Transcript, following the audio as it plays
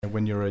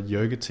When you're a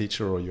yoga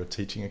teacher or you're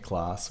teaching a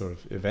class or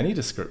of any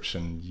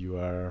description, you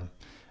are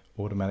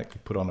automatically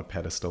put on a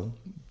pedestal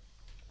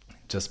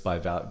just by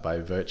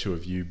virtue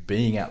of you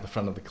being out the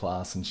front of the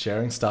class and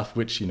sharing stuff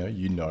which you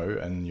know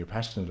and you're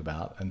passionate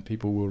about, and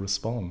people will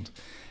respond.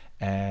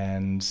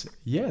 And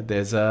yeah,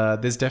 there's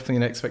definitely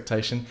an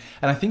expectation.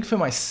 And I think for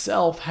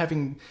myself,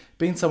 having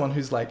been someone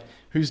who's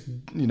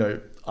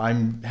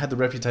I'm had the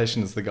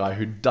reputation as the guy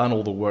who'd done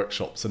all the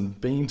workshops and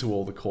been to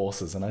all the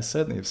courses, and I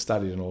certainly have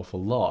studied an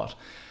awful lot,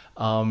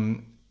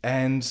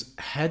 and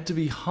had to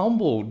be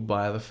humbled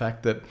by the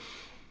fact that,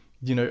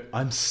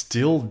 I'm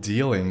still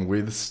dealing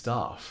with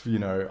stuff.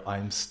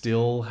 I'm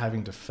still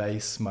having to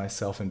face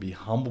myself and be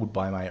humbled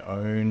by my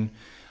own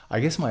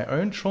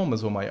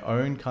traumas or my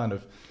own kind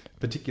of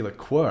particular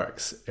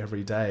quirks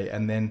every day.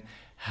 And then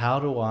how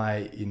do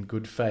I, in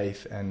good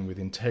faith and with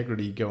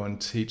integrity, go and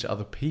teach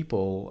other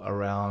people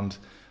around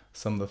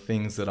some of the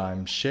things that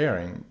I'm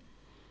sharing,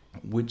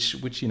 which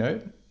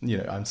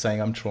I'm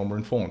saying I'm trauma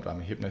informed.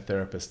 I'm a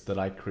hypnotherapist, that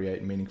I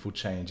create meaningful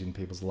change in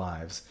people's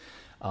lives.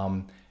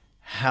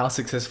 How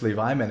successfully have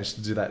I managed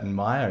to do that in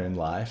my own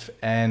life?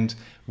 And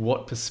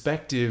what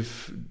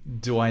perspective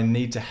do I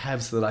need to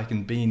have so that I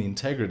can be in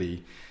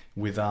integrity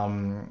with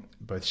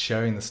both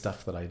sharing the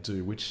stuff that I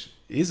do, which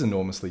is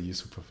enormously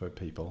useful for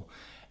people,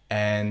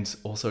 and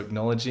also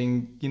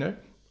acknowledging,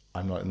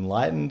 I'm not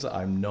enlightened,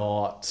 I'm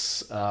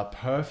not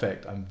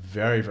perfect, I'm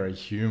very, very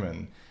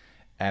human.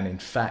 And in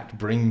fact,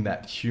 bringing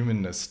that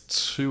humanness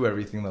to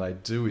everything that I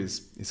do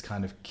is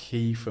kind of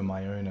key for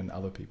my own and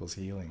other people's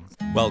healing.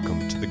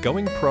 Welcome to the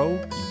Going Pro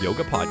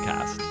Yoga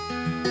Podcast.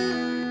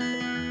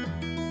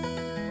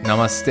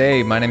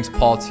 Namaste, my name's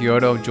Paul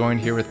Teodo,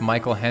 joined here with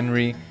Michael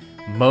Henry.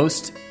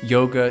 Most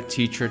yoga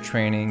teacher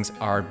trainings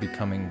are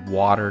becoming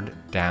watered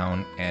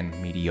down and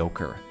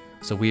mediocre.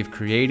 So we've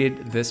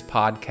created this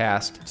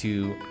podcast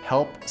to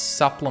help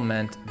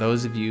supplement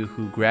those of you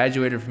who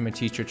graduated from a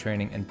teacher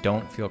training and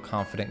don't feel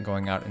confident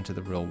going out into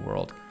the real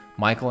world.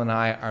 Michael and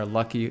I are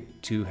lucky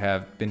to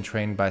have been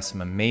trained by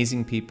some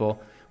amazing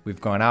people.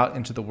 We've gone out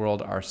into the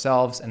world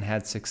ourselves and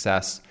had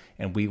success,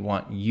 and we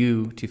want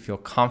you to feel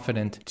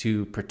confident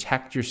to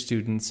protect your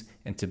students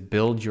and to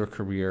build your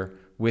career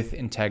with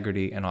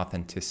integrity and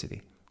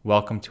authenticity.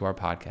 Welcome to our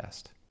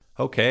podcast.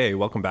 Okay,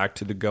 welcome back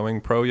to the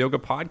Going Pro Yoga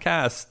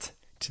Podcast.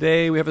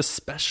 Today we have a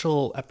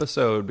special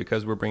episode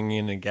because we're bringing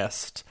in a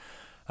guest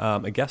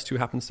who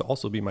happens to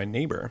also be my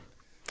neighbor.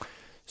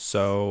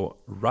 So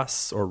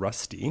Russ, or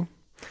Rusty,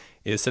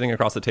 is sitting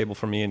across the table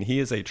from me, and he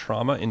is a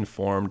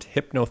trauma-informed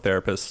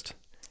hypnotherapist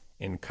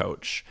and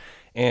coach.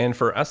 And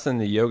for us in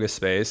the yoga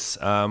space,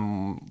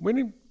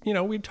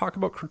 we talk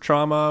about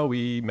trauma,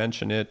 we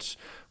mention it,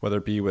 whether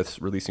it be with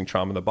releasing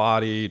trauma in the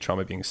body,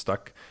 trauma being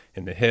stuck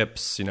in the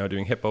hips,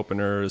 doing hip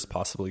openers,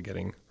 possibly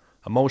getting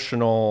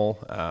emotional,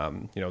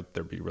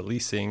 there'd be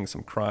releasing,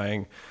 some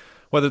crying.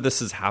 Whether this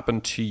has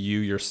happened to you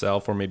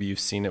yourself, or maybe you've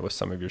seen it with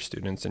some of your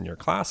students in your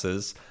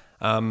classes,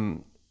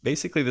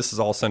 basically this is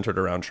all centered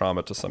around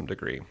trauma to some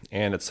degree.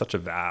 And it's such a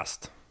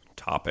vast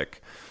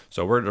topic.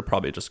 So we're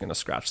probably just going to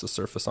scratch the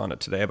surface on it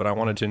today, but I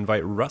wanted to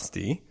invite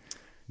Rusty.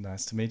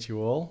 Nice to meet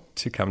you all.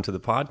 To come to the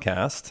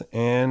podcast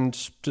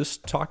and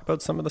just talk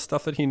about some of the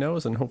stuff that he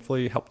knows and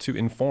hopefully help to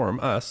inform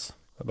us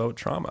about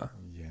trauma.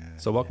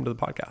 So welcome to the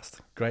podcast.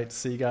 Great to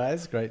see you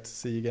guys. Great to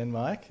see you again,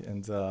 Mike.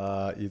 And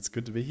it's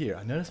good to be here.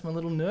 I noticed I'm a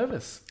little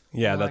nervous.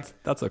 Yeah,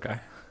 that's okay.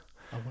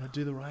 I want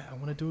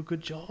to do a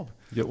good job.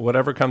 Yeah,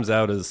 whatever comes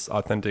out is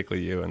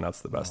authentically you, and that's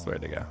the best way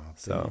to go.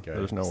 So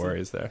there's no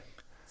worries there.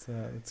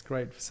 It's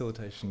great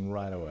facilitation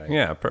right away.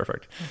 Yeah,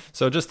 perfect.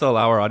 So just to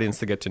allow our audience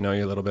to get to know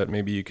you a little bit,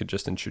 maybe you could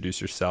just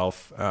introduce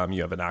yourself.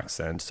 You have an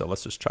accent, so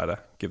let's just try to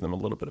give them a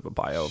little bit of a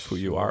bio of who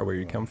you are, where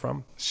you come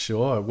from.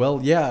 Sure.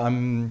 Well, yeah,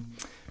 I'm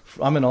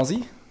an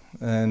Aussie.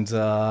 And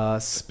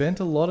spent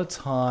a lot of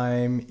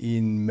time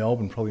in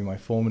Melbourne, probably my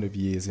formative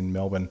years in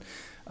Melbourne,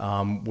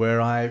 where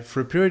I,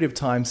 for a period of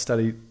time,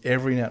 studied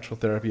every natural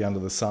therapy under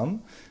the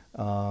sun.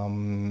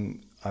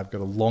 I've got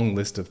a long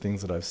list of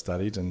things that I've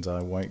studied, and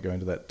I won't go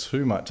into that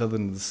too much, other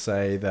than to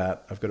say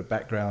that I've got a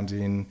background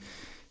in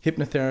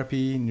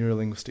hypnotherapy,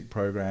 neurolinguistic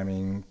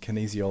programming,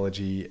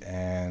 kinesiology,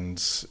 and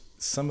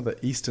some of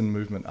the Eastern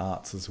movement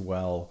arts as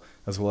well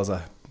as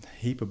a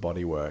heap of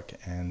body work.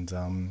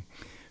 And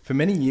for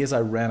many years,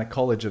 I ran a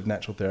college of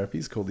natural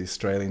therapies called the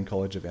Australian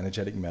College of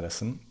Energetic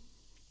Medicine,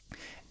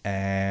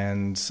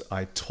 and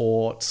I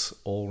taught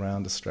all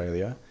around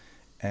Australia.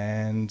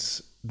 And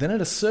then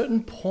at a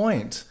certain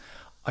point,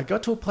 I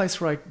got to a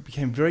place where I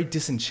became very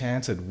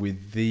disenchanted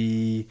with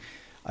the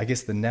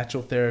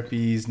natural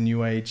therapies,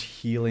 new age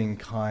healing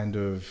kind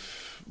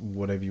of,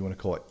 whatever you want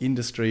to call it,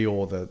 industry,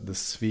 or the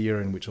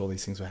sphere in which all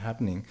these things were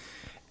happening.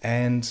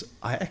 And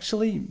I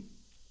actually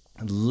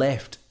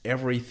left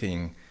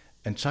everything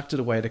and chucked it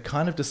away to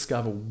kind of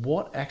discover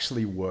what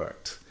actually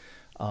worked.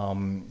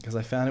 Because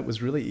I found it's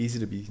really easy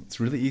to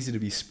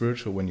be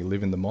spiritual when you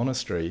live in the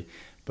monastery,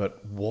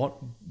 but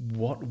what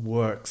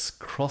works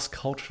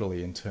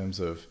cross-culturally in terms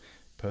of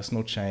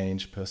personal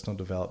change, personal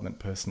development,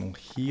 personal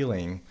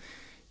healing,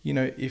 you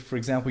know, if, for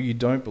example, you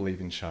don't believe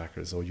in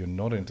chakras, or you're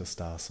not into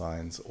star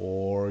signs,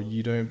 or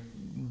you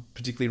don't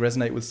particularly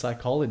resonate with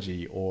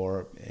psychology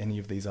or any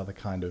of these other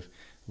kind of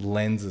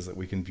lenses that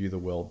we can view the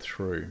world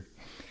through.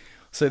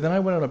 So then I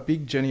went on a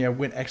big journey. I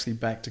went actually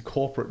back to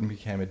corporate and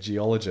became a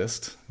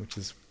geologist, which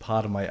is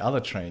part of my other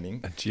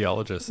training. A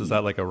geologist, is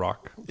that like a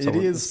rock? It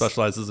is.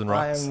 Specializes in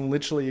rocks. I am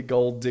literally a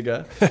gold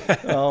digger.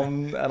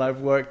 And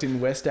I've worked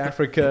in West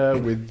Africa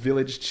with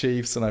village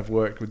chiefs, and I've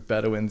worked with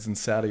Bedouins in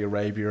Saudi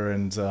Arabia,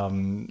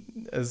 and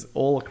as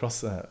all across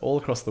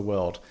the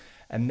world.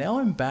 And now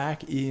I'm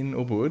back in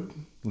Ubud,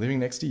 living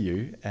next to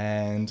you,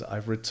 and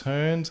I've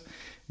returned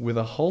with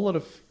a whole lot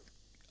of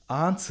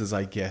answers,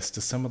 I guess,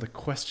 to some of the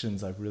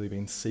questions I've really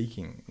been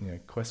seeking. You know,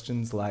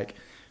 questions like,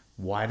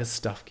 why does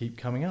stuff keep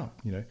coming up?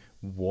 You know,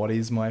 what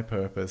is my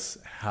purpose?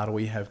 How do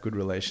we have good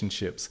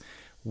relationships?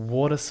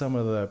 What are some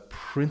of the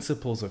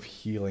principles of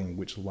healing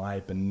which lie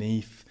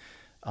beneath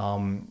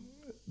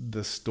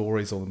the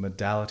stories or the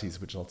modalities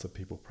which lots of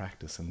people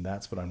practice? And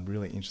that's what I'm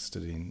really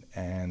interested in.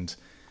 And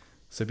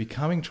so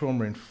becoming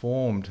trauma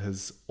informed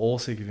has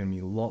also given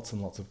me lots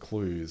and lots of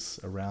clues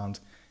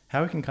around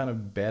how we can kind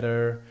of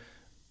better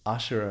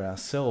usher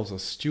ourselves or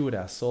steward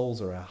our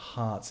souls or our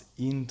hearts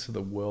into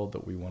the world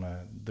that we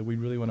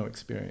really want to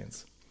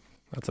experience.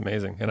 That's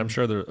amazing. And I'm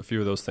sure a few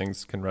of those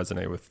things can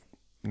resonate with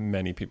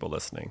many people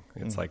listening.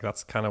 It's like,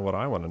 that's kind of what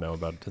I want to know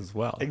about it as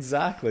well.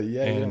 Exactly.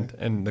 Yeah.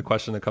 And the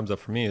question that comes up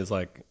for me is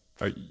like,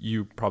 are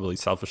you probably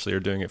selfishly are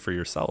doing it for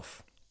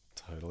yourself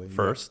totally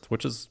first,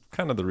 which is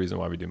kind of the reason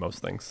why we do most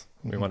things.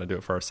 We want to do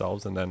it for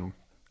ourselves. And then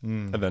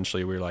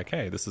eventually we're like,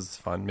 hey, this is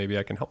fun. Maybe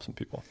I can help some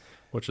people,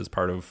 which is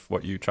part of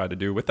what you try to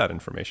do with that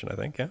information, I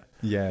think.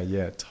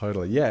 Yeah,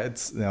 totally. Yeah,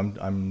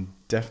 I'm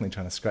definitely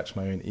trying to scratch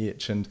my own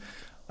itch. And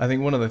I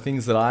think one of the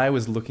things that I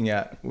was looking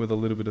at with a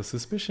little bit of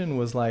suspicion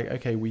was like,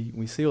 okay,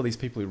 we see all these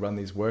people who run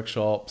these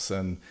workshops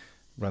and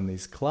run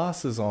these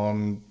classes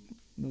on,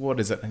 what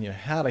is it? And, you know,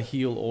 how to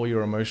heal all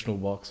your emotional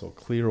blocks, or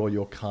clear all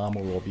your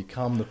karma, or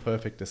become the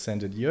perfect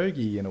ascended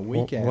yogi in a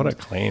weekend. What a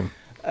claim.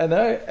 I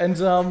know, and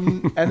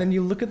then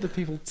you look at the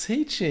people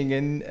teaching,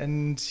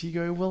 and you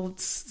go, well,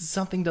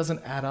 something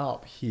doesn't add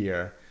up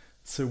here.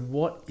 So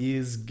what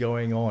is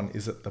going on?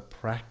 Is it the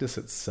practice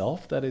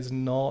itself that is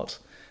not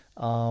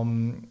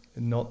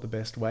the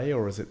best way,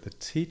 or is it the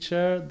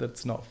teacher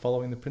that's not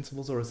following the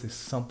principles, or is there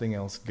something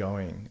else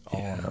going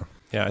on?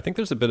 Yeah, I think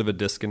there's a bit of a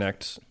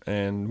disconnect,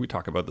 and we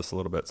talk about this a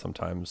little bit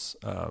sometimes.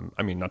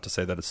 I mean, not to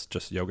say that it's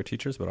just yoga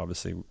teachers, but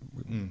obviously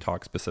we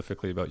talk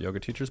specifically about yoga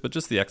teachers, but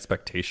just the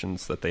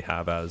expectations that they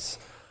have as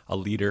a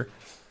leader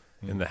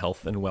in the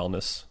health and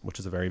wellness, which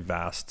is a very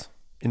vast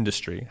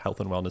industry,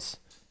 health and wellness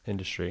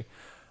industry.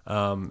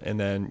 And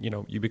then, you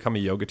know, you become a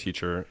yoga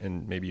teacher,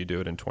 and maybe you do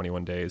it in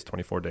 21 days,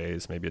 24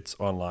 days, maybe it's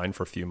online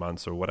for a few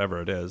months or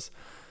whatever it is.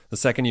 The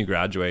second you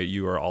graduate,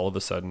 you are all of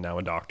a sudden now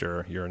a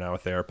doctor, you're now a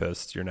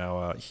therapist, you're now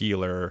a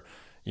healer,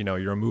 you know,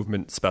 you're a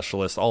movement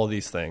specialist, all of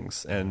these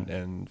things.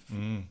 And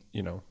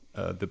you know,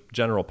 the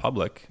general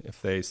public,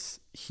 if they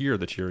hear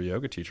that you're a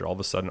yoga teacher, all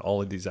of a sudden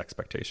all of these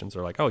expectations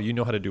are like, oh, you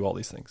know how to do all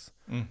these things,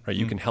 right?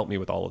 You can help me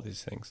with all of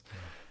these things.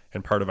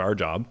 And part of our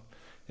job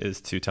is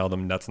to tell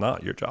them that's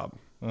not your job.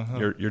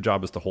 Your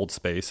job is to hold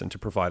space and to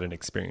provide an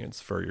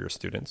experience for your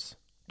students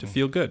to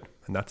feel good.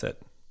 And that's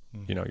it.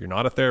 You know, you're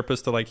not a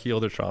therapist to like heal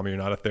their trauma. You're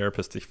not a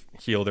therapist to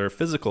heal their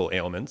physical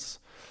ailments.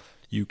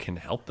 You can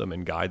help them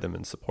and guide them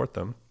and support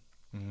them.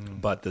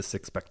 But this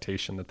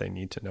expectation that they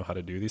need to know how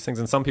to do these things.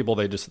 And some people,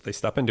 they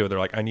step into it. They're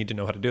like, I need to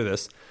know how to do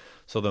this.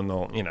 So then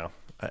they'll, you know,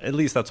 at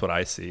least that's what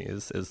I see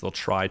is they'll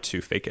try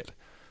to fake it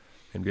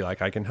and be like,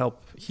 I can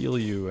help heal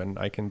you and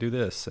I can do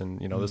this.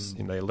 And, you know, this,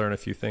 you know, they learn a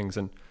few things,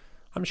 and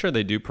I'm sure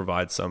they do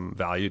provide some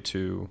value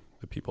to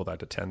the people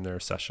that attend their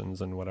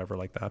sessions and whatever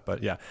like that.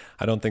 But yeah,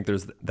 I don't think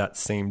there's that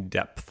same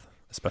depth,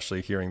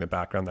 especially hearing the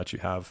background that you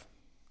have.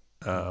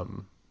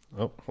 Oh,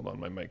 hold on.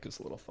 My mic is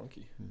a little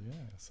funky. Yeah,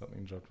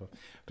 something dropped off.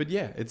 But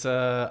yeah, it's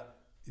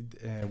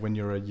when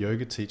you're a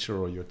yoga teacher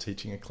or you're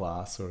teaching a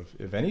class or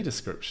of any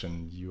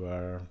description, you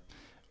are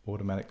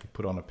automatically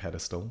put on a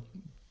pedestal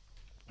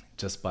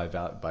just by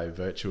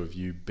virtue of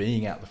you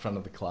being out the front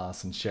of the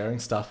class and sharing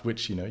stuff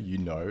which you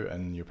know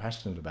and you're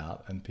passionate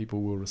about, and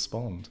people will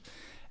respond.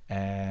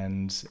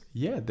 And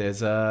yeah, there's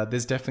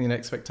definitely an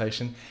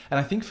expectation. And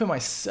I think for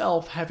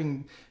myself,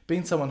 having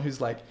been someone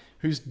who's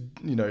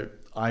you know,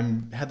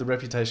 had the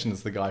reputation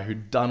as the guy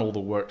who'd done all the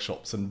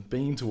workshops and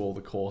been to all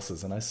the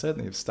courses, and I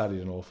certainly have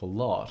studied an awful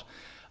lot,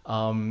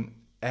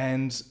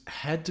 and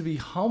had to be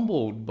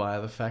humbled by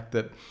the fact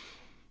that,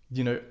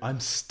 you know, I'm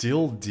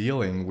still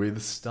dealing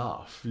with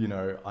stuff. You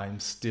know, I'm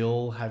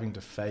still having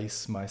to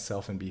face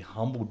myself and be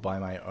humbled by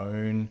my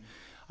own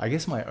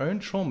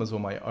traumas or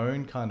my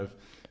own kind of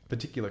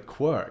particular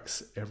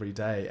quirks every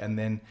day. And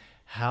then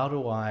how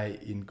do I,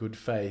 in good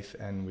faith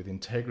and with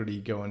integrity,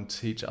 go and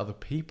teach other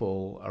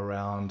people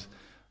around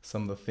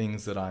some of the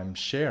things that I'm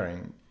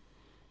sharing,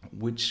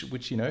 which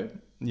you know,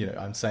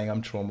 I'm saying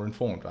I'm trauma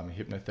informed. I'm a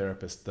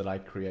hypnotherapist, that I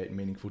create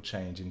meaningful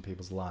change in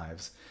people's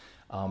lives.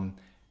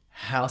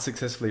 how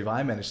successfully have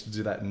I managed to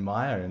do that in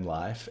my own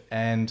life,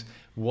 and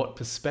what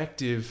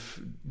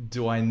perspective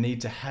do I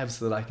need to have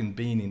so that I can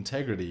be in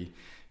integrity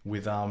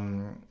with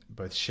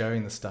both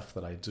sharing the stuff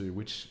that I do,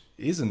 which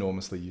is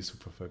enormously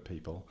useful for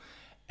people,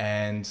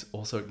 and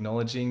also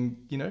acknowledging,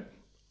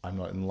 I'm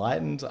not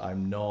enlightened,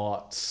 I'm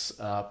not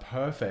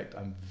perfect,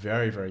 I'm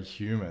very, very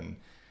human.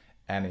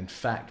 And in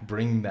fact,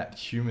 bringing that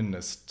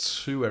humanness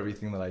to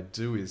everything that I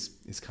do is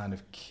kind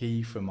of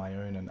key for my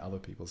own and other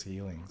people's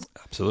healings.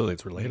 Absolutely.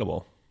 It's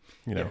relatable.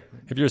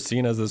 If you're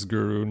seen as this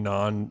guru,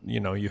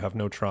 you have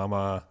no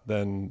trauma,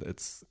 then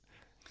it's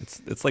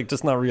like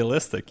just not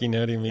realistic. You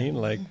know what I mean?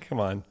 Like, come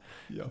on,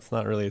 it's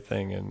not really a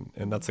thing.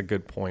 And that's a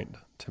good point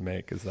to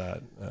make, is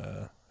that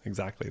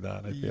exactly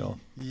that, I feel.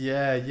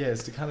 Yeah.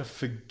 It's to kind of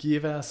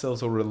forgive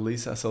ourselves or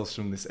release ourselves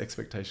from this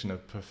expectation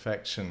of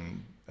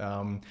perfection.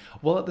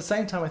 Well, at the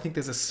same time, I think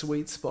there's a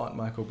sweet spot,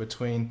 Michael,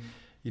 between,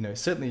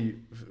 certainly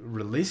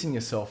releasing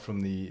yourself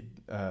from the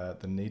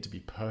need to be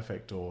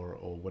perfect or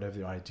whatever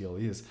the ideal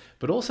is,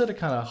 but also to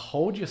kind of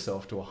hold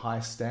yourself to a high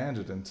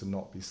standard and to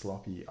not be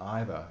sloppy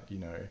either,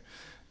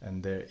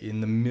 And there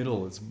in the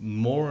middle, it's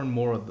more and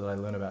more that I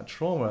learn about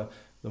trauma,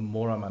 the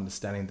more I'm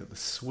understanding that the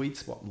sweet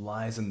spot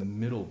lies in the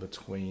middle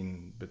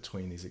between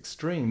these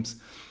extremes.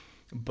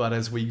 But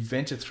as we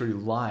venture through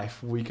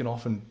life, we can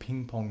often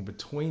ping pong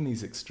between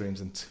these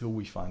extremes until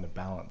we find a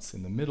balance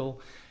in the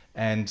middle.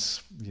 And,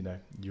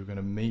 you're going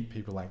to meet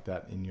people like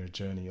that in your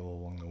journey all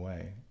along the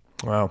way.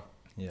 Wow.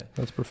 Yeah.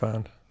 That's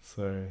profound.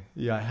 So,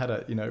 I had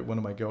one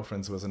of my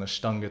girlfriends was an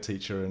Ashtanga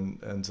teacher,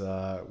 and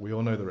we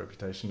all know the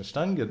reputation.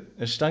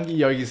 Ashtanga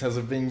yogis has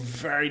of being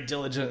very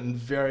diligent and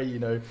very,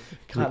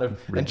 kind of...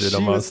 Rigid, and she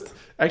almost. was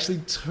actually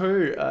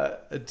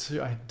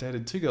I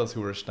dated two girls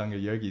who were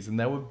Ashtanga yogis, and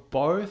they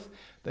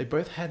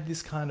both had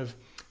this kind of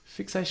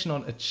fixation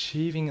on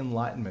achieving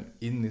enlightenment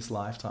in this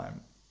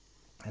lifetime.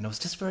 And it was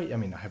just I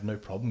have no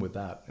problem with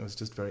that. It was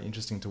just very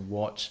interesting to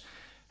watch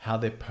how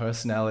their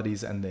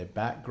personalities and their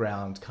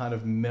background kind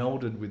of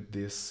melded with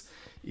this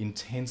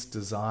intense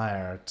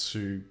desire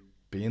to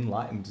be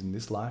enlightened in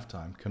this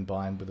lifetime,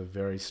 combined with a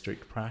very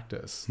strict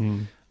practice.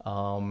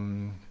 As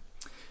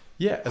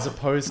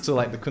opposed to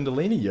like the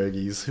Kundalini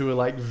yogis, who are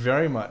like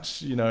very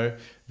much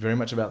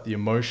about the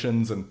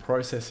emotions and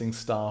processing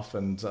stuff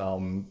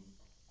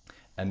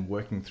and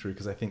working through,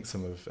 because I think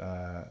some of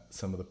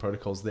the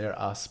protocols there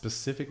are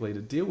specifically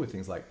to deal with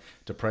things like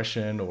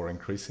depression or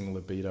increasing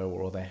libido,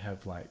 or they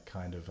have like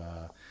kind of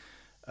a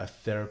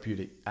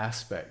therapeutic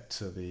aspect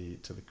to the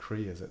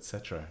kriyas,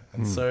 etc.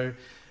 And so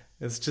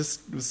it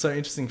was so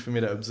interesting for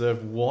me to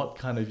observe what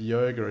kind of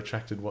yoga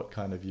attracted what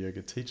kind of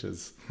yoga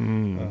teachers,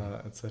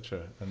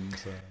 etc. And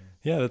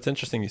yeah, that's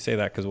interesting you say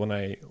that, because when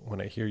I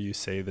hear you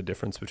say the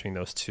difference between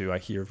those two, I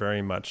hear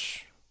very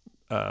much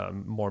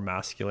more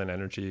masculine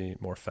energy,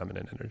 more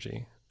feminine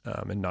energy,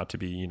 and not to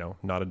be,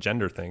 not a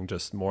gender thing,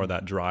 just more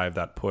that drive,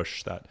 that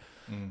push, that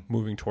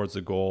moving towards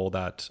the goal,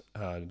 that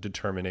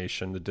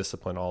determination, the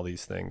discipline, all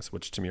these things,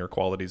 which to me are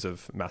qualities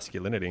of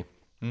masculinity.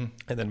 And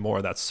then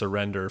more that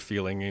surrender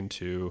feeling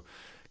into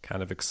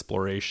kind of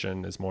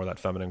exploration is more that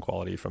feminine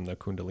quality from the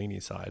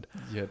Kundalini side.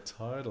 Yeah,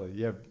 totally.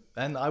 Yeah.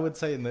 And I would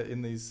say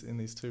in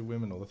these two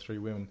women, or the three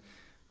women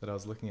that I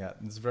was looking at,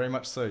 it's very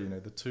much so,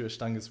 the two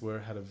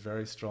Ashtangas had a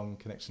very strong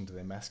connection to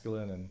their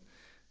masculine, and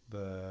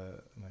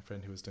my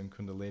friend who was doing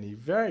Kundalini,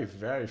 very,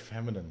 very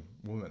feminine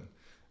woman.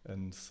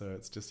 And so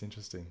it's just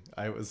interesting.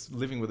 I was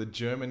living with a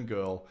German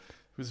girl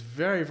who was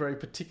very, very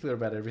particular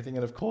about everything.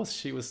 And of course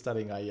she was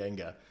studying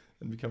Iyengar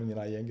and becoming an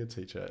Iyengar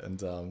teacher.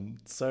 And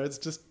so it's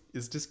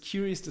just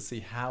curious to see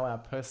how our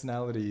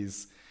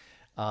personalities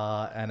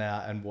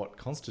and what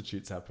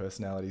constitutes our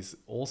personalities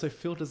also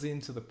filters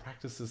into the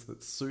practices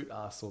that suit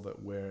us, or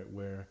that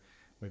we're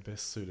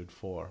best suited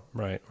for.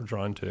 Right, we're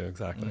drawn to,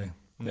 exactly.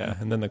 Yeah,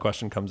 and then the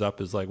question comes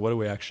up is like, what do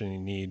we actually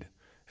need?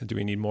 Do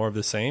we need more of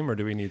the same, or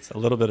do we need a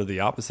little bit of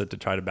the opposite to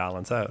try to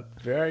balance out?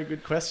 Very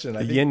good question.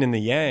 The yin and the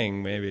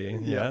yang, maybe.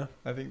 Yeah.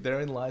 I think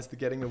therein lies the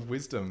getting of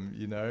wisdom.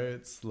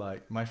 It's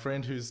like my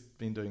friend who's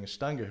been doing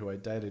Ashtanga, who I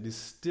dated, is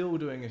still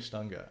doing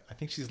Ashtanga. I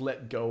think she's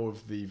let go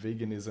of the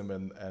veganism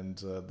and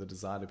the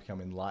desire to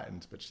become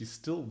enlightened, but she's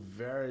still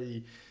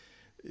very,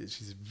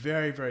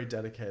 very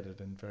dedicated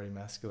and very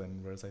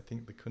masculine. Whereas I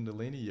think the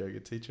Kundalini yoga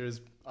teacher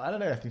is, I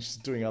don't know, I think she's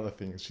doing other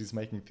things. She's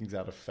making things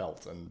out of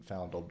felt and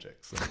found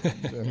objects.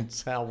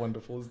 And how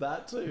wonderful is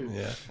that too?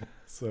 Yeah.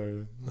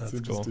 So that's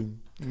interesting.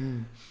 Cool.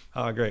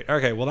 Oh, great.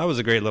 Okay. Well, that was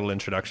a great little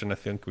introduction. I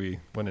think we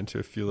went into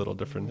a few little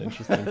different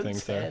interesting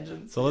things there.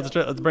 So let's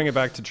bring it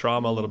back to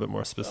trauma a little bit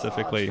more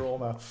specifically.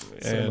 Trauma.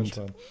 So much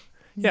fun.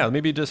 Yeah,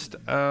 maybe just,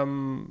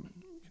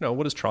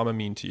 what does trauma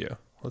mean to you?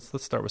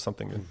 Let's start with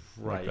something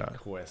like that. Great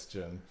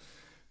question.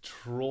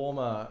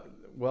 Trauma.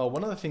 Well,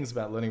 one of the things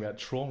about learning about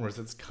trauma is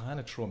it's kind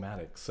of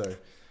traumatic. So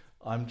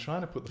I'm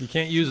trying to put You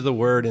can't use the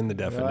word in the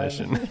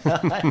definition.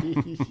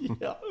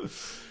 Yeah.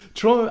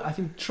 Trauma, I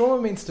think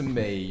trauma means to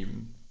me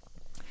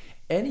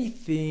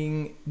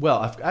anything... Well,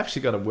 I've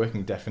actually got a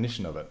working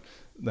definition of it,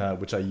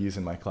 which I use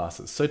in my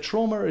classes. So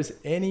trauma is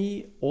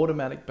any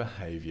automatic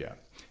behavior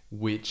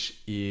which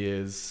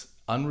is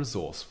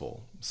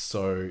unresourceful,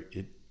 so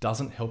it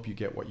doesn't help you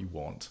get what you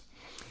want.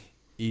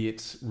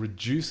 It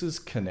reduces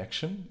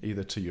connection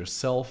either to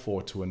yourself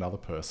or to another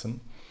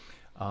person.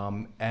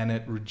 And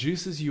it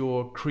reduces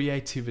your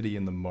creativity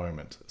in the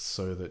moment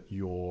so that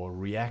you're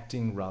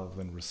reacting rather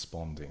than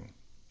responding.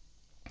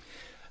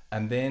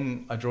 And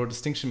then I draw a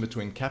distinction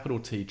between capital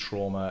T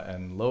trauma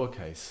and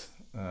lowercase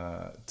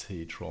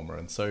t trauma.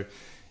 And so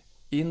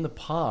in the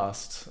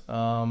past,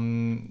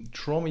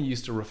 trauma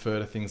used to refer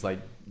to things like,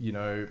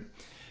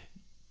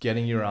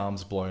 getting your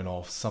arms blown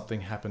off, something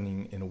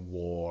happening in a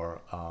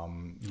war.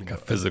 Like a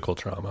physical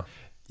trauma.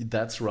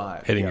 That's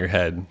right. Hitting your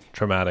head,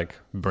 traumatic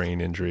brain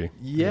injury.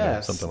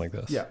 Yes. Something like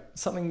this. Yeah.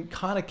 Something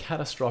kind of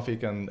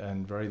catastrophic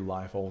and very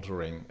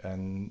life-altering.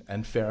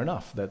 And fair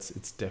enough.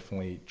 It's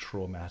definitely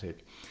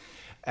traumatic.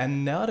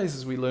 And nowadays,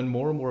 as we learn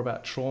more and more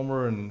about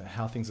trauma and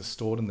how things are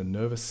stored in the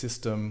nervous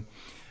system,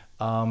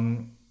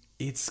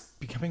 it's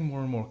becoming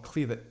more and more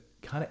clear that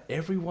kind of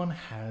everyone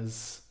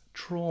has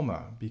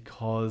trauma,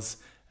 because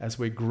as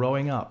we're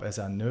growing up, as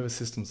our nervous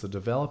systems are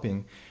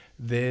developing,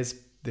 there's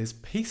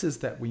pieces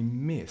that we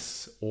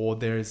miss, or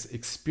there's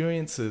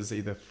experiences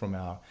either from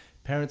our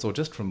parents or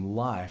just from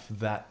life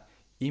that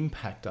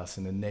impact us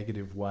in a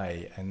negative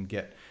way and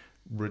get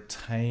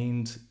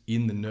retained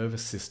in the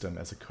nervous system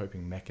as a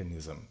coping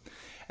mechanism.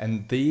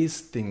 And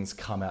these things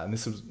come out, and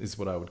this is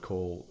what I would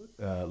call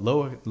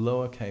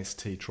lowercase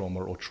t trauma,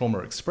 or trauma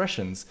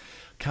expressions,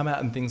 come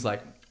out in things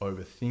like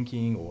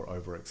overthinking or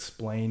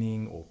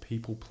over-explaining or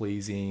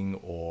people-pleasing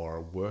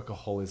or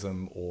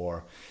workaholism,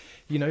 or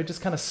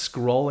just kind of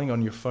scrolling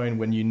on your phone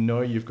when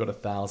you've got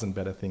 1,000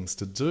 better things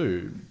to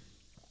do.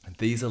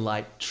 These are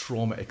like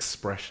trauma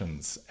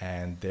expressions,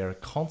 and they're a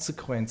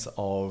consequence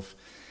of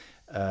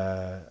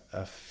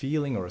a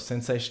feeling or a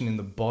sensation in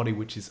the body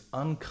which is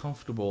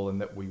uncomfortable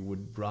and that we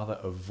would rather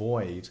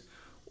avoid,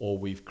 or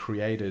we've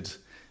created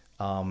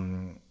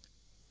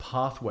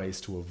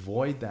pathways to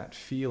avoid that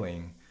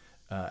feeling.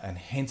 And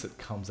hence it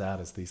comes out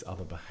as these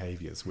other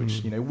behaviors,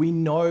 which, we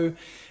know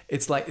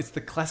it's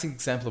the classic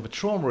example of a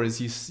trauma is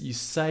you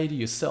say to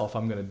yourself,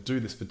 I'm going to do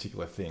this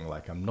particular thing.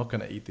 Like, I'm not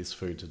going to eat this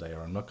food today,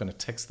 or I'm not going to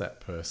text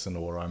that person,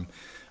 or I'm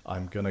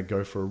going to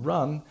go for a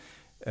run.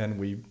 And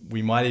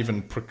we might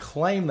even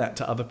proclaim that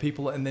to other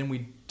people, and then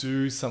we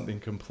do something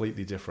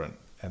completely different.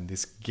 And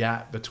this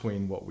gap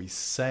between what we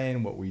say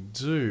and what we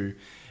do,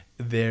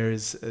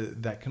 there's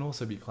that can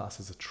also be classed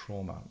as a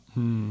trauma.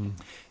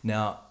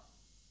 Now,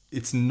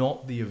 it's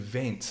not the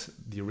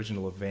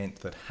original event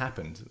that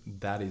happened,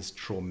 that is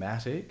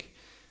traumatic.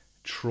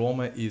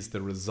 Trauma is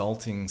the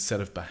resulting set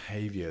of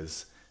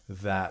behaviors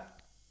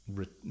that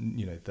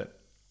that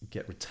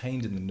get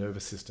retained in the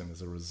nervous system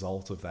as a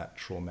result of that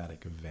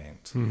traumatic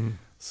event.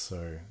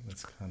 So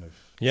that's kind of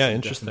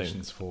interesting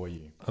definitions for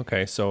you.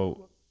 Okay,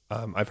 so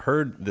I've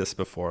heard this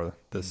before,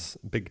 this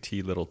big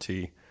T, little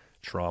t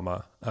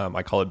trauma.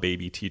 I call it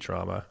baby T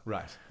trauma.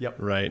 Right. Yep.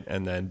 Right.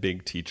 And then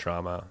big T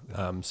trauma.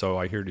 So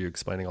I heard you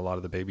explaining a lot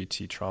of the baby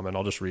T trauma, and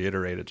I'll just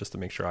reiterate it just to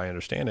make sure I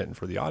understand it. And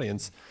for the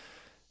audience,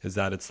 is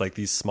that it's like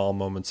these small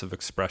moments of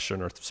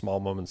expression, or small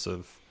moments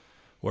of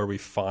where we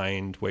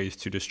find ways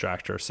to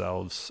distract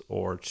ourselves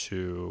or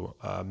to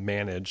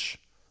manage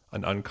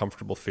an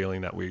uncomfortable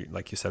feeling that we,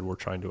 like you said, we're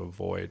trying to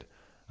avoid,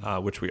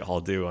 which we all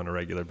do on a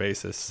regular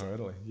basis.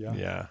 Totally. Yeah.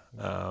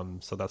 Yeah.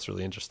 So that's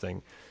really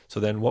interesting. So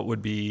then what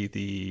would be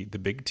the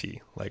big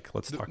T? Like,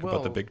 let's talk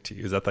about the big T.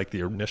 Is that like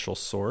the initial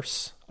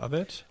source of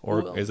it,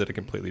 or is it a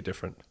completely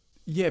different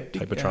type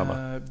of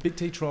trauma? Big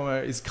T trauma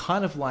is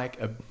kind of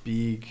like a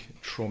big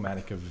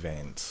traumatic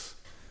event.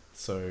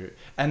 So,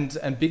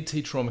 and big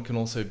T trauma can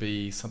also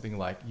be something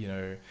like,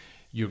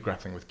 you're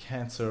grappling with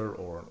cancer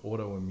or an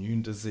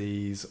autoimmune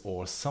disease,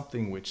 or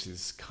something which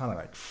is kind of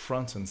like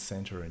front and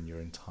center in your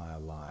entire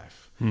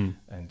life. And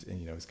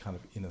it's kind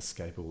of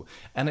inescapable.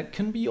 And it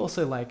can be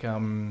also like,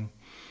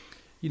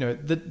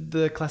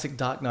 the classic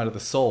dark night of the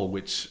soul,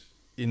 which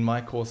in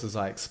my courses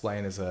I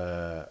explain as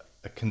a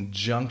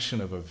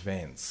conjunction of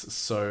events.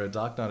 So a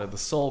dark night of the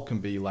soul can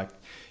be like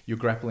you're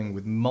grappling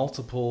with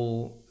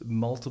multiple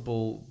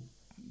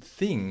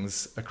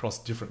things across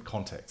different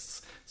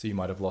contexts. So you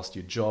might have lost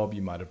your job,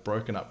 you might have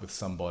broken up with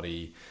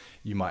somebody,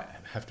 you might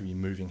have to be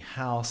moving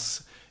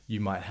house, you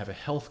might have a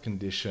health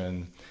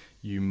condition,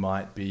 you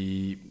might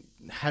be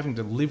having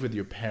to live with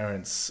your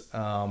parents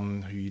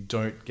who you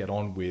don't get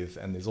on with,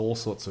 and there's all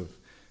sorts of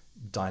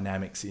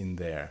dynamics in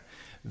there.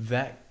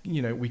 That,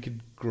 we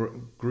could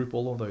group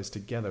all of those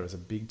together as a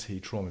big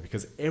T trauma,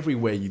 because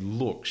everywhere you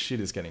look,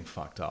 shit is getting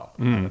fucked up.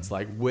 And it's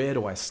like, where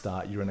do I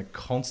start? You're in a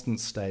constant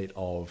state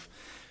of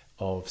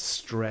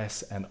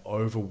stress and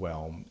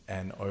overwhelm,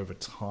 and over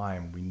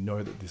time we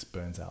know that this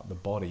burns out the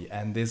body,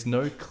 and there's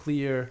no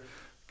clear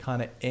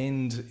kind of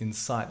end in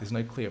sight. There's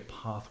no clear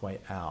pathway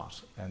out,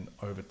 and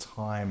over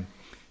time,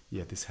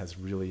 this has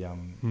really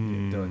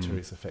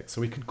deleterious effects.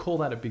 So we could call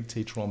that a big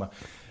T trauma,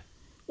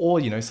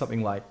 or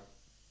something like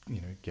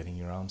getting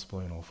your arms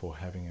blown off, or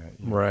having a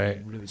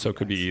right. Really so it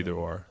could be either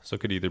or. So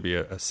it could either be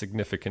a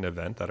significant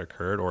event that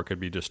occurred, or it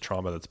could be just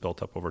trauma that's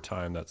built up over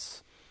time.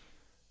 That's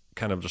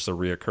kind of just a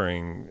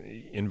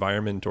reoccurring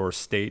environment or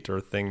state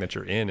or thing that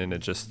you're in, and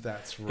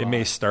That's it may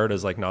right. start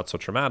as like not so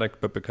traumatic,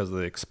 but because the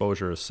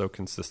exposure is so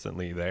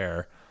consistently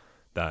there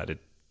that it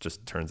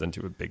just turns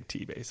into a big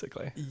T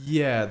basically.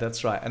 Yeah,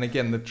 that's right. And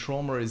again, the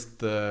trauma is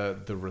the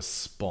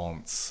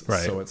response.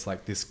 Right. So it's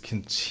like this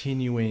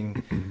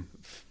continuing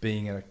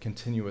being in a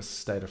continuous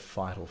state of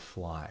fight or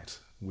flight,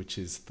 which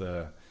is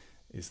the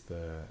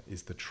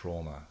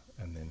trauma.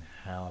 And then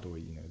how do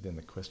we, then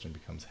the question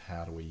becomes,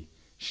 how do we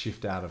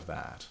shift out of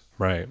that?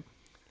 Right.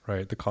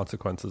 The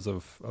consequences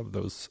of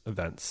those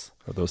events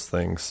or those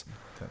things.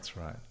 That's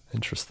right.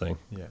 Interesting.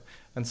 Yeah.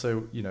 And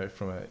so,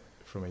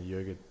 from a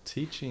yoga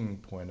teaching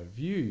point of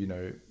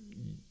view,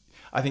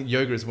 I think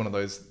yoga is one of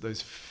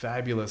those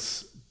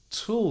fabulous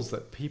tools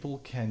that people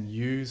can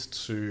use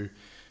to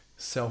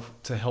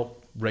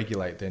help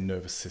regulate their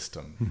nervous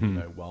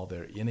system, while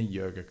they're in a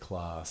yoga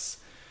class.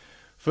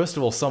 First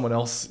of all, someone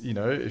else,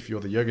 if you're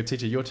the yoga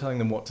teacher, you're telling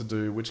them what to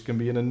do, which can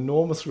be an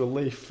enormous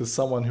relief for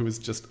someone who is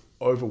just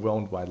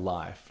overwhelmed by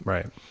life.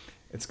 Right.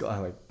 It's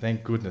like,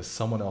 thank goodness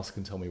someone else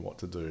can tell me what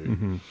to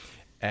do.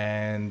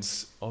 And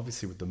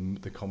obviously with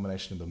the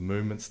combination of the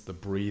movements, the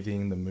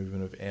breathing, the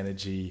movement of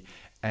energy,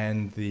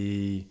 and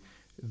the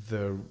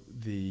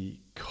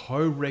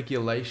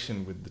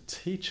co-regulation with the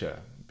teacher,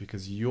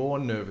 because your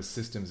nervous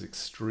system is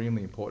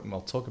extremely important.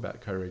 I'll talk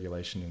about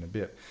co-regulation in a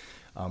bit.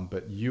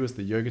 But you as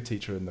the yoga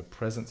teacher and the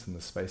presence in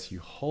the space you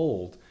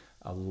hold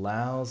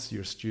allows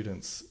your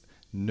students'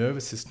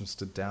 nervous systems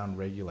to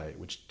down-regulate,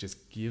 which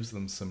just gives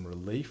them some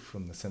relief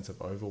from the sense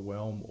of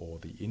overwhelm or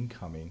the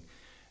incoming,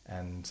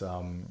 and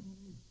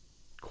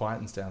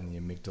quietens down the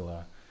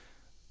amygdala,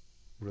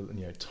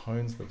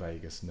 tones the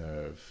vagus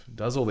nerve,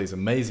 does all these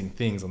amazing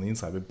things on the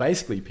inside. But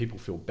basically people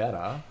feel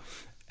better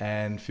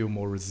and feel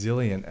more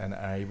resilient and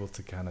are able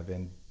to kind of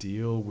then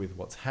deal with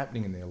what's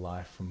happening in their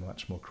life from a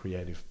much more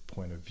creative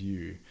point of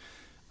view.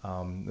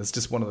 It's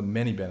just one of the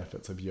many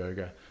benefits of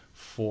yoga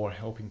for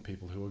helping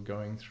people who are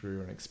going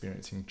through and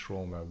experiencing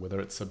trauma, whether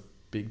it's a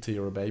big T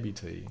or a baby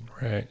T.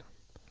 Right.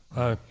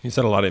 You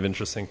said a lot of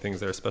interesting things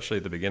there, especially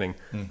at the beginning.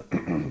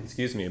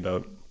 Excuse me,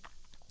 about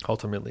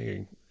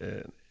ultimately,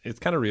 it's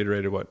kind of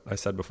reiterated what I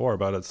said before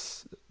about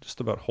it's just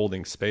about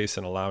holding space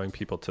and allowing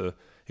people to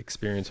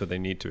experience what they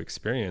need to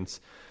experience.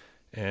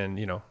 And,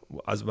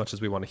 as much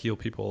as we want to heal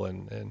people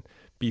and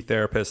be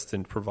therapists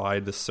and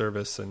provide this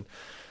service and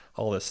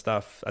all this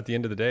stuff, at the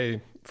end of the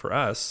day, for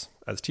us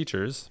as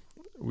teachers,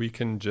 we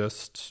can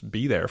just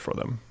be there for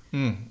them.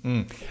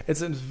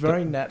 It's a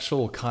very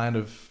natural kind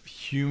of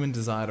human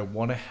desire to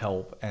want to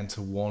help and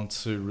to want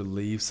to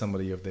relieve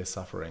somebody of their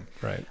suffering.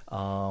 Right.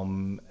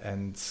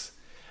 And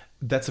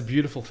that's a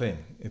beautiful thing.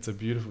 It's a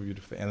beautiful,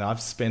 beautiful thing. And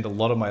I've spent a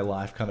lot of my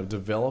life kind of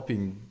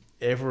developing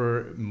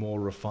ever more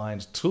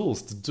refined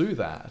tools to do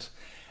that.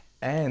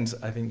 And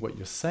I think what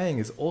you're saying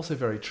is also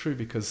very true,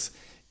 because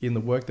in the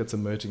work that's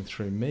emerging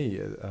through me,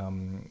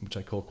 which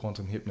I call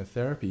quantum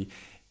hypnotherapy,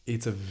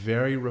 it's a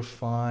very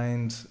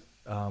refined,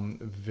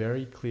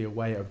 very clear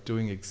way of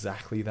doing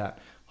exactly that,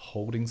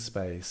 holding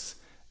space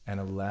and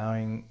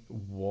allowing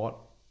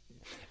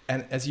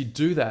and as you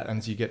do that, and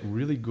as you get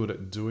really good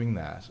at doing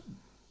that,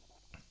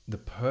 the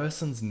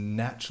person's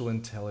natural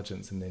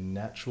intelligence and their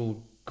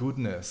natural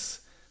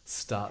goodness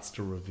starts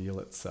to reveal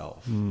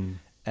itself.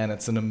 And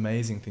it's an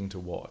amazing thing to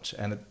watch.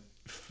 And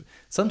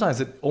sometimes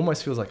it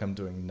almost feels like I'm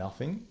doing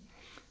nothing,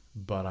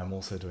 but I'm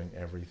also doing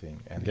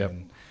everything. And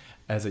then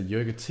as a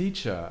yoga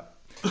teacher,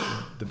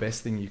 the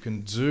best thing you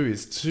can do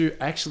is to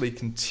actually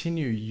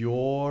continue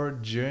your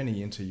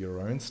journey into your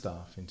own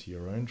stuff, into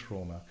your own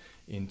trauma,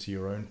 into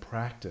your own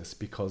practice,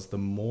 because the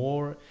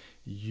more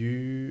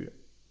you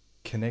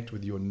connect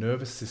with your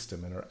nervous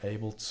system and are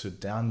able to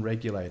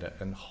down-regulate it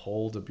and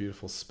hold a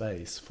beautiful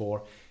space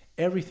for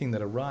everything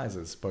that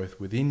arises, both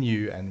within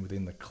you and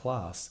within the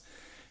class,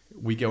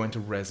 we go into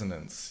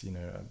resonance,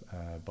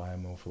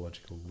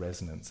 biomorphological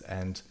resonance,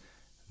 and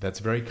that's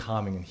very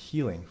calming and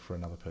healing for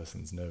another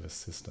person's nervous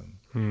system.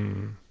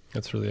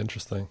 That's really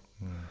interesting.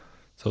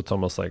 So it's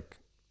almost like,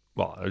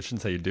 well, I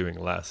shouldn't say you're doing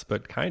less,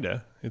 but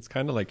it's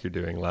kind of like you're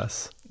doing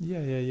less.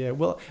 Yeah.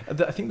 Well,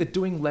 I think that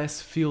doing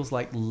less feels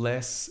like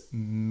less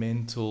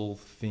mental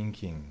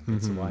thinking.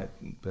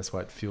 That's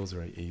why it feels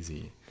very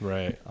easy.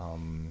 Right.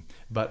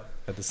 But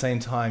at the same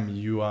time,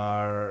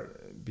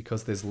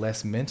 because there's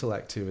less mental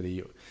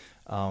activity,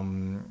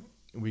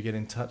 we get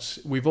in touch.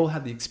 We've all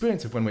had the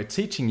experience of when we're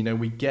teaching,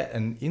 we get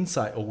an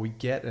insight, or we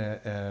get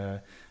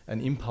an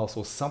impulse,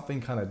 or something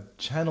kind of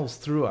channels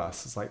through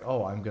us. It's like,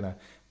 oh, I'm going to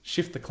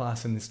shift the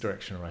class in this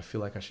direction, or I feel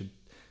like I should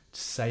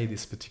say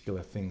this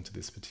particular thing to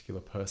this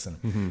particular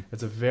person.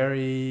 It's a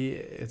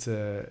very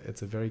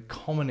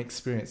common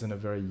experience and a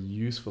very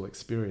useful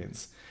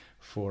experience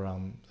for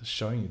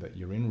showing you that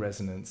you're in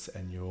resonance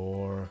and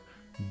you're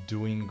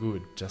doing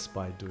good just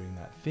by doing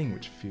that thing,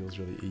 which feels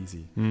really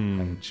easy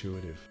and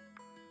intuitive.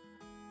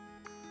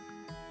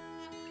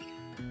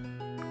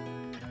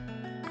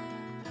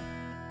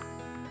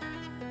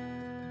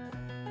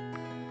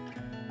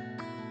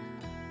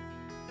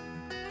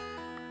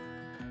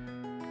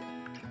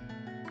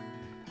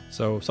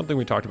 So something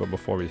we talked about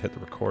before we hit the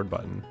record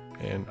button,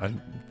 and I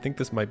think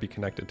this might be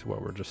connected to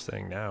what we're just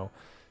saying now,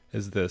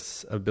 is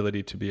this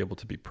ability to be able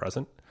to be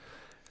present.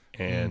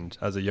 And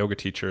as a yoga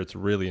teacher, it's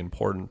really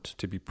important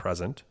to be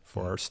present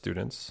for our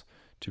students,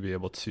 to be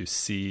able to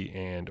see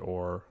and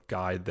or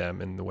guide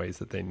them in the ways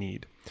that they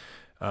need.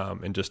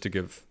 And just to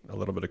give a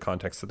little bit of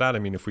context to that, I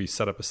mean, if we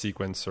set up a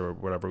sequence or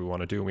whatever we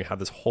want to do, and we have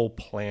this whole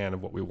plan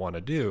of what we want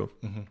to do,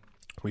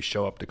 we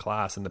show up to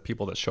class, and the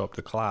people that show up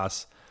to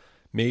class,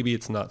 maybe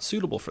it's not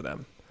suitable for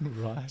them.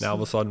 Right. Now, all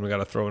of a sudden, we got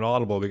to throw an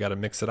audible. We got to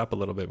mix it up a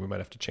little bit. We might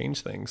have to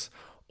change things.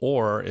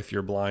 Or if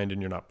you're blind and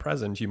you're not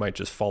present, you might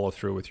just follow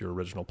through with your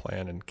original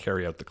plan and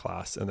carry out the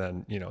class. And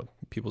then, you know,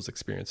 people's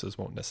experiences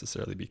won't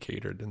necessarily be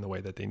catered in the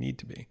way that they need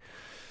to be.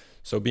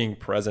 So being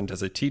present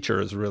as a teacher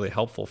is really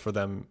helpful for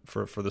them,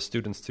 for the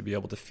students to be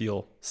able to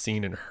feel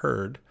seen and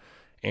heard,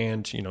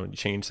 and, you know,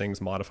 change things,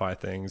 modify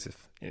things,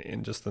 if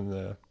in just in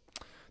the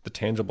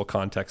tangible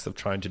context of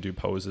trying to do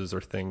poses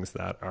or things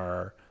that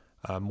are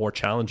more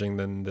challenging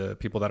than the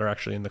people that are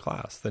actually in the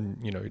class. Then,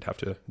 you know, you'd have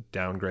to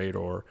downgrade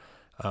or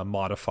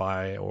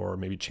modify or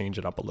maybe change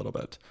it up a little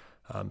bit.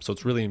 So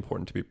it's really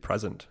important to be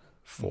present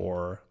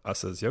for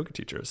us as yoga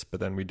teachers. But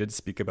then we did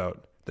speak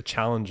about the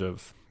challenge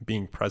of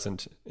being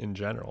present in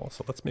general.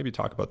 So let's maybe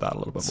talk about that a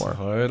little bit more.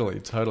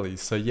 Totally.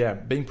 So yeah,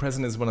 being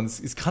present is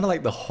is kind of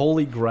like the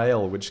holy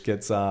grail, which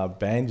gets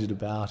bandied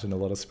about in a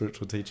lot of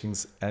spiritual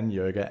teachings and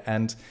yoga.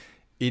 And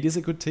it is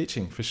a good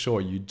teaching for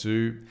sure. You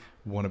do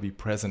want to be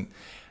present.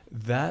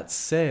 That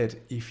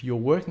said, if you're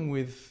working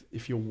with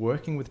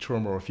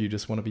trauma, or if you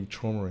just want to be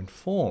trauma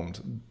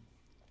informed,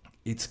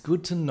 it's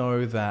good to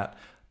know that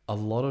a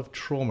lot of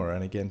trauma,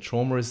 and again,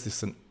 trauma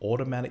is an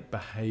automatic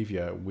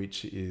behavior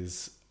which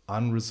is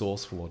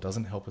unresourceful or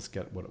doesn't help us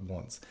get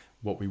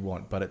what we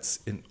want, but it's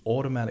an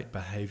automatic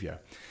behavior.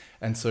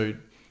 And so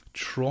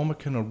trauma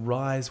can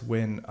arise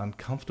when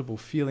uncomfortable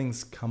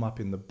feelings come up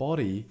in the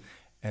body,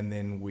 and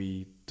then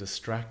we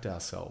distract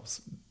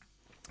ourselves.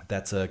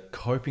 That's a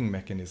coping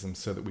mechanism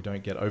so that we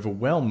don't get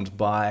overwhelmed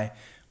by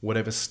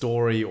whatever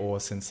story or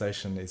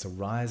sensation is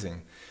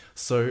arising.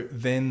 So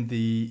then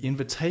the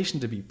invitation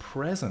to be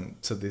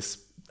present to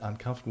this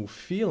uncomfortable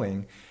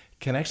feeling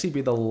can actually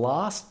be the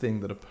last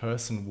thing that a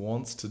person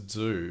wants to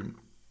do.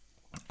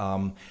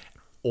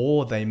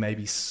 Or they may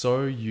be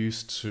so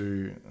used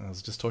to, I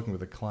was just talking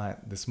with a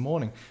client this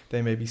morning,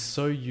 they may be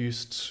so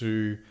used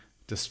to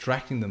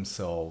distracting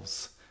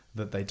themselves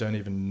that they don't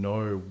even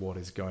know what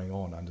is going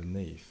on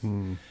underneath.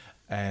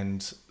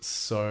 And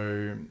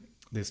so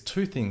there's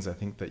two things I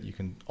think that you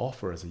can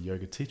offer as a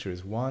yoga teacher.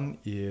 One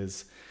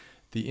is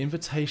the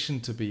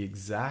invitation to be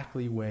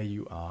exactly where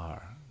you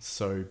are.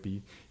 So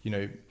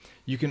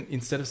you can,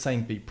 instead of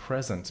saying be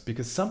present,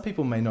 because some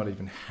people may not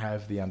even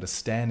have the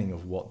understanding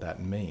of what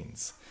that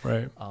means.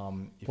 Right.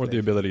 Or the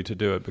ability to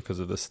do it because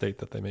of the state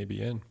that they may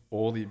be in.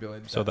 Or the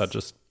ability. So that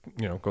just,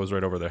 goes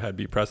right over their head.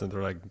 Be present.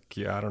 They're like,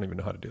 yeah, I don't even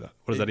know how to do that.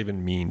 What does that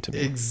even mean to me?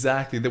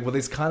 Exactly. Well,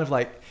 there's kind of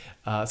like,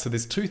 so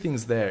there's two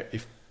things there.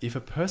 If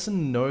a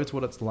person knows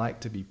what it's like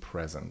to be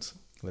present,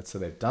 let's say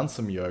they've done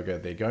some yoga,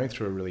 they're going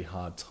through a really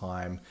hard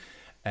time,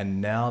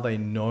 and now they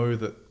know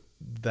that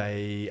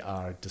they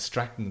are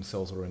distracting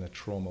themselves or in a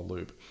trauma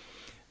loop,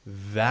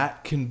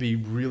 that can be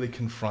really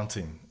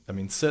confronting. I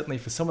mean, certainly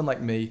for someone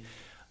like me,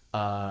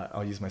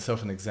 I'll use myself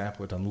as an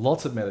example. I've done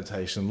lots of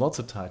meditation, lots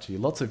of Tai Chi,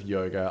 lots of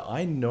yoga.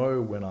 I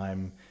know when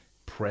I'm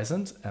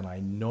present, and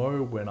I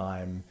know when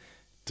I'm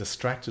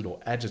distracted or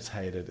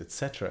agitated,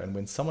 etc. And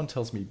when someone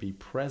tells me be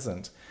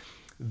present,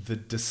 the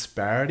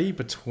disparity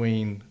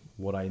between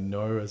what I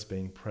know as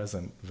being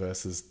present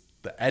versus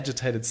the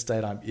agitated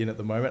state I'm in at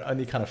the moment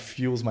only kind of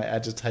fuels my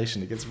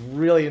agitation. It gets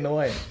really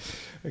annoying,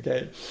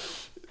 okay?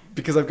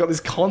 Because I've got this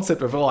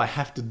concept of, I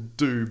have to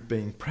do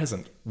being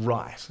present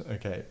right,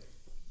 okay?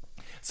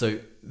 So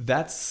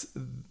that's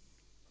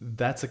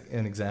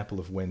an example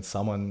of when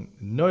someone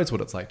knows what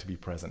it's like to be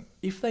present.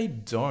 If they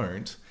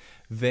don't,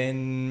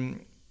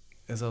 then,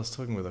 as I was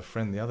talking with a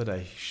friend the other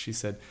day, she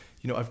said,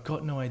 I've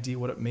got no idea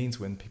what it means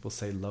when people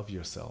say love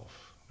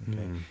yourself.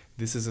 Okay,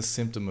 This is a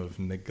symptom of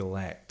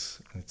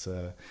neglect. It's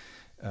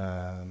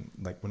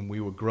like when we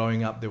were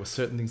growing up, there were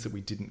certain things that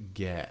we didn't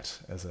get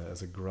as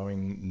a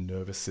growing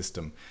nervous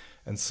system.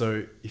 And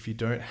so if you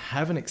don't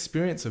have an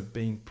experience of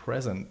being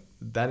present,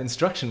 that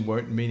instruction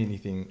won't mean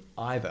anything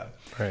either.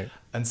 Right.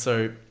 And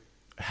so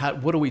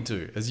what do we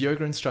do? As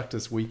yoga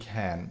instructors, we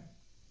can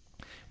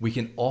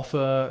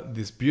offer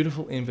this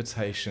beautiful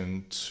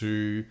invitation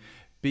to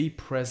be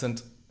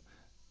present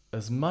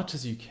as much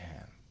as you can.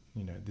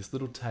 This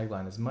little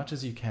tagline, as much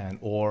as you can,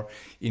 or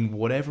in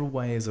whatever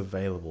way is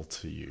available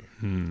to you.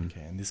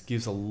 Okay, and this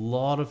gives a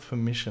lot of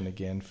permission,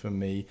 again, for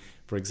me,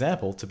 for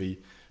example, to be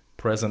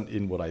present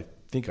in what I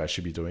think I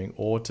should be doing,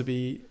 or to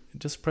be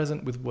just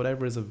present with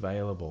whatever is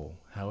available,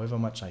 however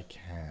much I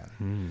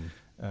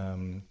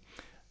can.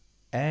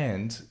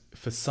 And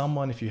for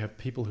someone, if you have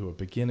people who are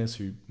beginners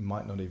who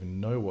might not even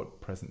know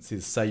what presence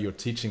is, say you're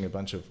teaching a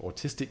bunch of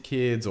autistic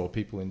kids or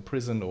people in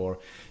prison or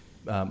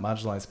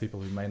marginalized people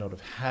who may not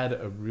have had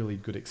a really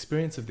good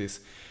experience of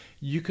this,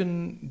 You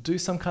can do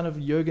some kind of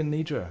yoga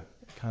nidra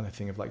kind of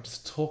thing of like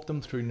just talk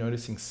them through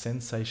noticing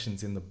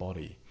sensations in the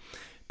body,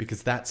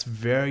 because that's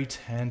very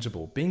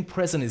tangible. Being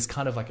present is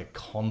kind of like a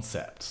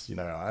concept. I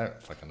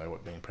don't fucking know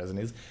what being present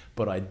is,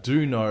 but I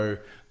do know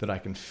that I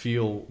can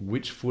feel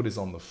which foot is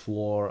on the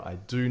floor. I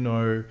do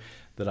know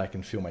that I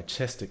can feel my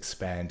chest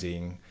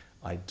expanding.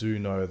 I do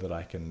know that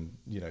I can,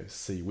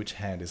 see which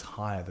hand is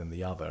higher than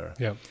the other.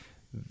 Yeah.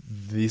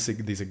 These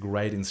are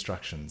great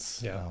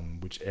instructions, Yeah.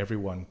 Which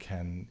everyone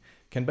can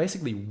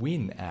basically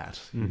win at,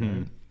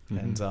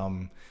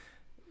 and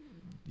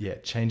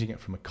changing it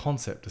from a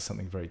concept to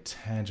something very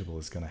tangible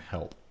is going to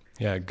help.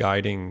 Yeah,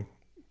 guiding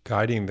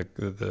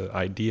the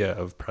idea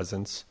of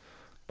presence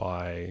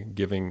by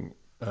giving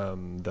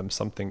them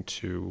something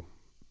to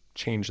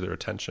change their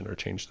attention or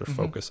change their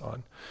focus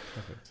on.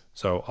 Perfect.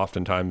 So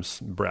oftentimes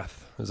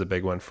breath is a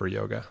big one for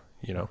yoga.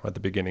 At the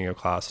beginning of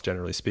class,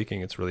 generally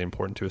speaking, it's really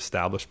important to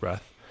establish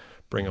breath,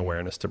 bring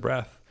awareness to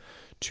breath,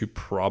 to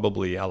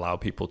probably allow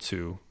people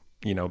to,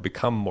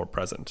 become more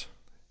present.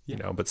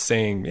 But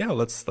saying,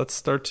 let's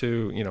start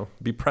to,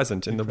 be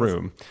present in the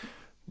room.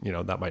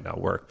 That might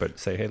not work, but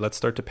say, hey, let's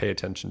start to pay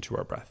attention to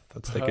our breath.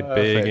 Let's take a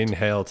big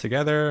inhale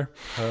together.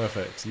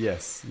 Perfect.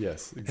 Yes,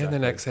 exactly. And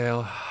then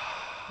exhale.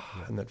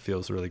 And that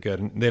feels really good.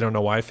 And they don't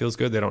know why it feels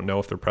good. They don't know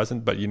if they're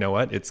present, but you know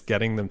what? It's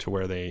getting them to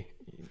where they,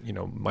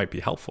 might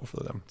be helpful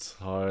for them.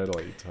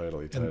 Totally.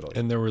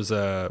 And there was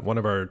one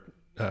of our,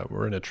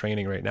 we're in a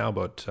training right now,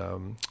 but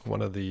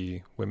one of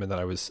the women that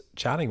I was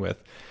chatting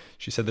with,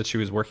 she said that she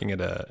was working at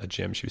a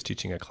gym. She was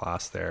teaching a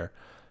class there.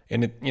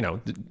 And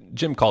the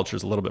gym culture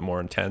is a little bit more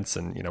intense,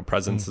 and,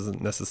 presence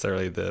isn't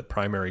necessarily the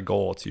primary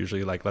goal. It's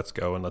usually like, let's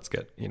go and let's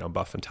get,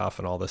 buff and tough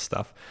and all this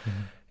stuff.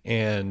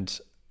 And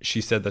she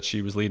said that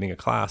she was leading a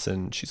class,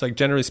 and she's like,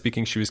 generally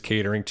speaking, she was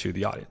catering to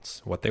the audience.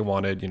 What they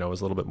wanted,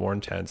 was a little bit more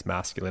intense,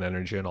 masculine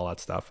energy and all that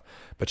stuff.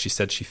 But she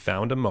said she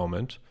found a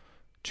moment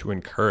to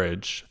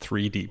encourage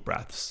 3 deep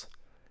breaths.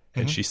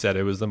 And she said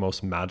it was the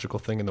most magical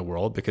thing in the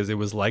world, because it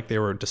was like they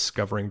were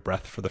discovering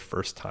breath for the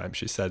first time.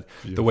 She said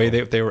the way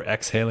they were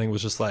exhaling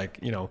was just like,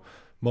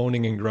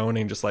 moaning and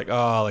groaning, just like,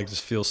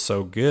 just feels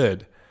so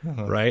good.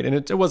 Right. And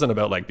it wasn't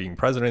about like being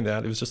present or anything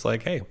like that. It was just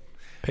like, hey,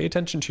 pay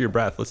attention to your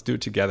breath. Let's do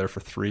it together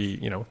for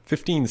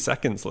 15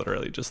 seconds,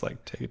 literally. Just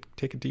like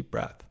take a deep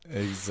breath.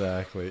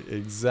 Exactly.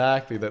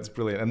 That's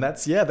brilliant. And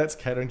that's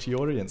catering to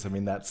your audience. I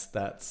mean,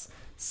 that's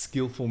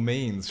skillful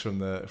means from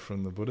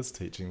the Buddhist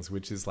teachings,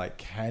 which is like,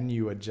 can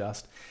you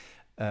adjust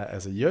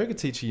as a yoga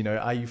teacher?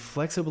 Are you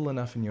flexible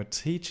enough in your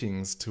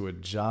teachings to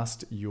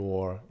adjust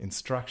your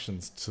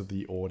instructions to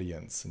the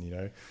audience?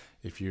 And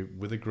if you're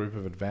with a group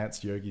of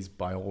advanced yogis,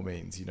 by all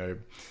means,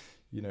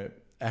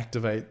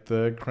 activate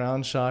the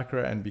crown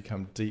chakra and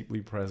become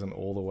deeply present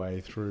all the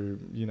way through,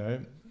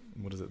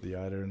 what is it, the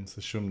Ida and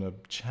Sushumna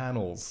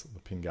channels, the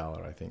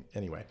Pingala, I think.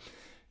 Anyway,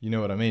 you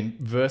know what I mean?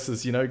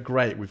 Versus,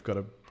 great, we've got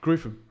a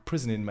group of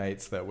prison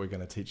inmates that we're going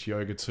to teach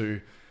yoga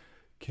to.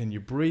 Can you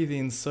breathe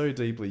in so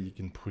deeply you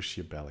can push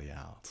your belly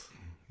out,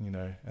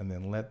 and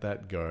then let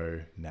that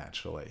go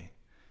naturally.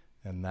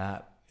 And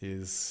that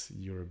is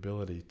your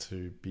ability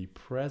to be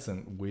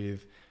present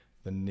with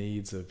the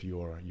needs of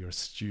your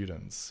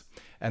students.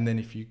 And then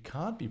if you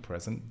can't be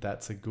present,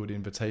 that's a good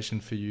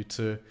invitation for you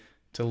to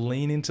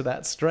lean into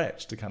that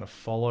stretch, to kind of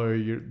follow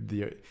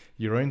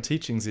your own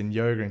teachings in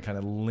yoga and kind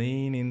of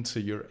lean into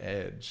your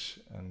edge.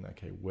 And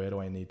okay, where do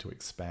I need to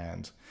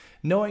expand?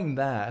 Knowing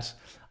that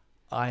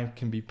I'm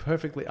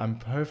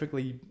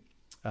perfectly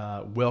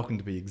welcome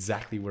to be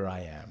exactly where I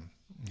am.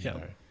 You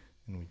know?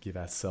 And we give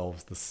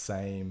ourselves the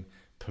same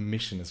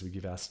permission as we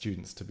give our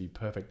students to be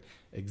perfect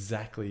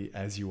exactly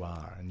as you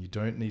are, and you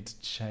don't need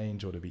to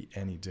change or to be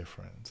any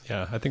different.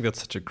 Yeah, I think that's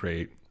such a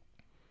great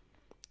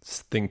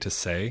thing to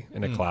say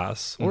in a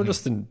class or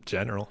just in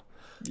general.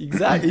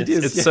 Exactly.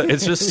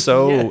 It's just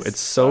so Yes, it's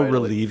so totally.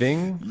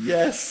 relieving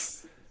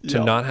Yes.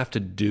 to not have to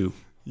do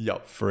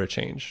Yep. for a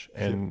change,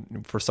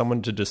 and for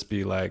someone to just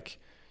be like,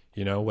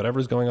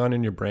 whatever's going on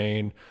in your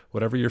brain,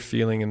 whatever you're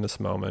feeling in this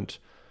moment,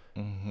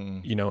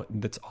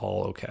 that's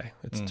all okay.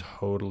 It's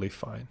totally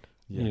fine.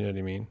 Yeah. You know what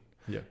I mean?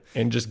 Yeah.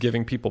 And just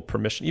giving people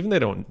permission, even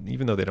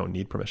though they don't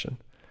need permission,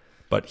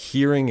 but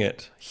hearing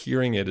it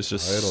is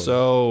just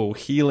so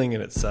healing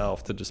in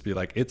itself, to just be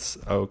like, it's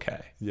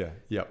okay. Yeah.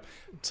 Yep.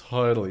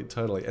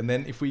 Totally. And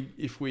then if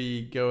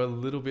we go a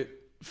little bit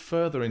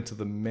further into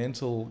the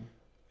mental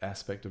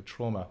aspect of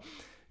trauma,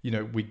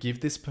 we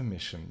give this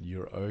permission.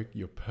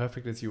 You're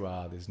perfect as you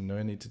are. There's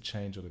no need to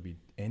change or to be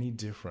any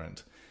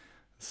different.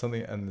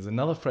 And there's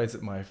another phrase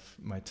that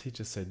my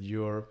teacher said,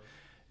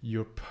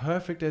 you're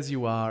perfect as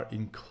you are,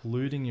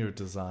 including your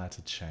desire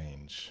to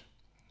change.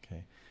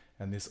 Okay.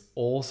 And this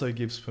also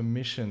gives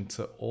permission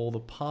to all the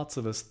parts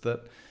of us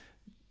that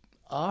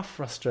are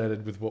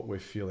frustrated with what we're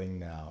feeling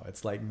now.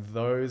 It's like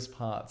those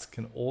parts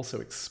can also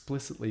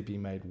explicitly be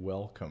made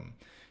welcome.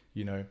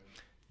 You're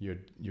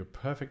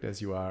perfect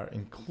as you are,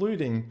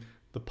 including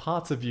the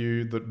parts of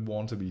you that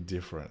want to be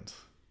different.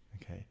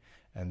 Okay.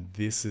 And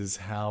this is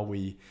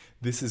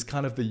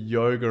kind of the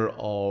yoga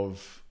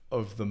of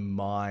of the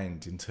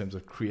mind in terms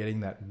of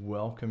creating that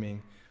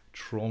welcoming,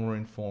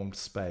 trauma-informed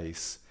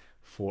space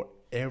for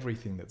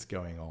everything that's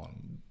going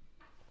on.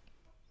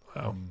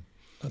 Wow.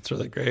 That's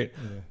really great.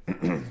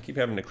 Yeah. Keep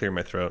having to clear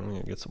my throat. I'm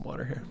going to get some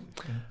water here.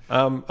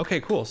 Okay,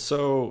 cool.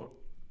 So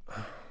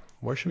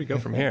where should we go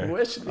from here?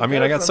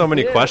 I got so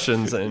many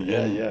questions and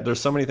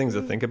there's so many things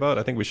to think about.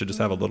 I think we should just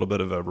have a little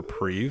bit of a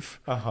reprieve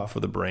for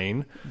the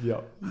brain,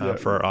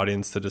 for our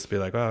audience to just be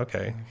like, oh,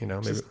 okay,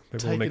 maybe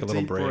we'll make a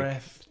little break.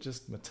 Breath,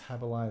 just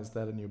metabolize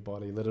that in your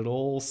body. Let it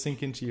all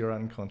sink into your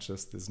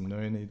unconscious. There's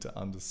no need to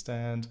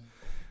understand.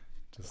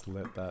 Just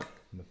let that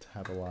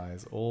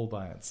metabolize all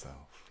by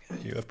itself.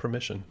 You have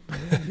permission.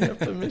 You have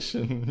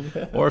permission.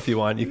 Yeah. Or if you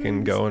want, you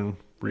can go and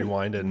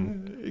rewind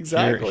and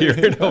exactly. hear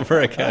it over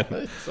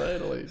again.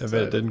 Totally. If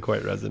it didn't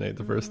quite resonate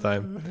the first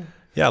time.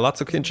 Yeah, lots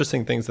of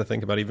interesting things to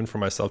think about, even for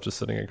myself, just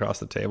sitting across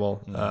the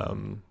table.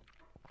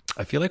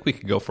 I feel like we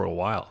could go for a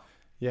while.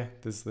 Yeah,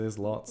 there's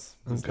lots.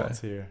 There's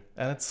lots here,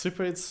 and it's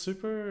super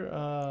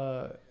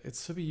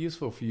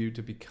useful for you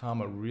to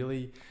become a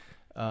really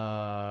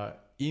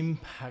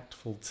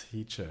impactful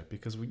teacher,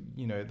 because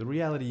the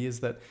reality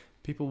is that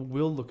people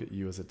will look at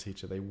you as a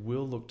teacher. They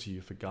will look to you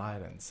for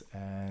guidance,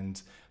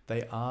 and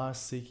they are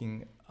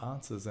seeking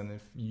answers. And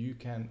if you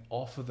can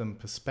offer them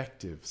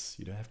perspectives,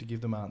 you don't have to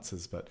give them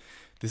answers, but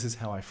this is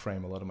how I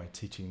frame a lot of my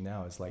teaching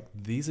now. Is like,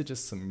 these are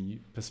just some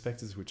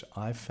perspectives which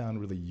I've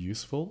found really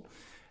useful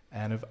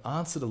and have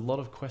answered a lot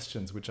of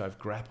questions which I've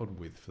grappled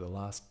with for the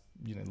last,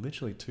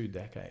 literally 2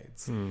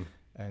 decades.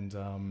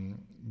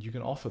 And you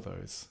can offer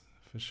those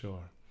for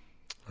sure.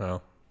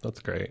 Wow,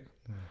 that's great.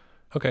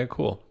 Okay,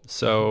 cool.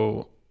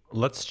 So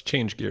let's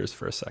change gears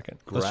for a second.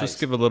 Let's just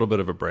give a little bit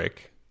of a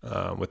break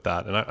with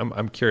that. And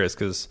I'm curious,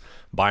 because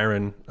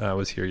Byron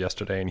was here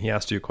yesterday and he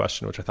asked you a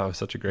question, which I thought was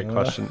such a great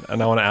question.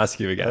 And I want to ask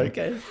you again.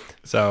 Okay.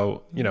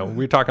 So,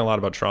 we're talking a lot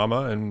about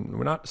trauma, and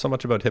we're not so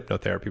much about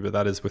hypnotherapy, but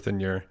that is within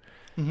your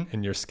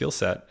in your skill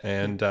set.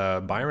 And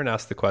Byron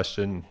asked the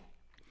question,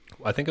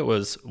 I think it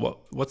was,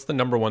 what's the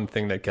number one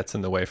thing that gets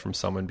in the way from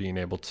someone being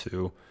able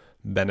to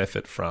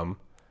benefit from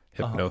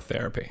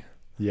hypnotherapy?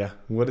 Yeah,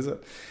 what is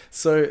it?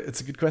 So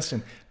it's a good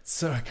question.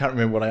 So I can't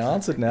remember what I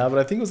answered now, but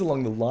I think it was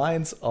along the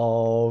lines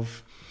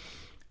of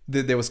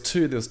there was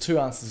two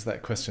answers to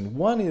that question.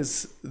 One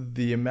is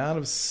the amount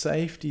of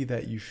safety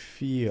that you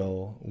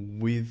feel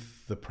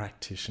with the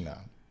practitioner.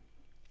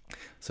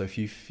 So if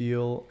you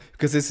feel,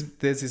 because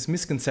there's this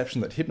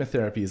misconception that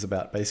hypnotherapy is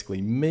about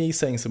basically me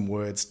saying some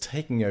words,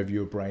 taking over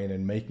your brain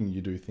and making you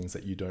do things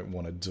that you don't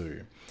want to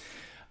do.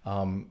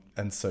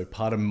 And so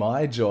part of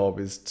my job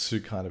is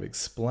to kind of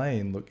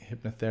explain, look,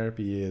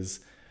 hypnotherapy is,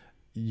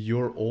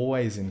 you're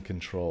always in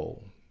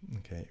control.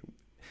 Okay.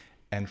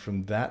 And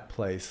from that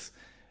place,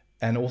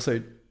 and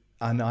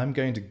I'm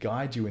going to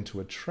guide you into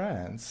a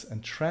trance,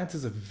 and trance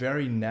is a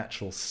very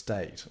natural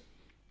state.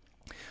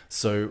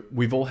 So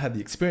we've all had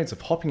the experience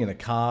of hopping in a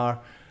car,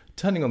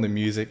 turning on the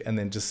music, and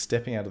then just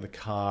stepping out of the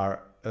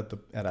car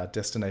at our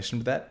destination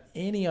without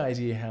any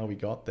idea how we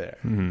got there.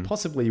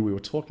 Possibly we were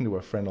talking to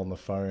a friend on the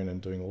phone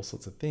and doing all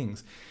sorts of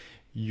things.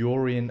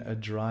 You're in a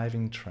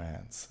driving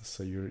trance,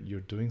 so you're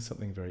doing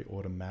something very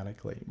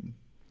automatically.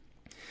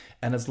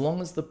 And as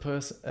long as the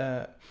person,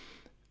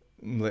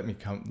 let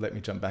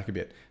me jump back a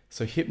bit.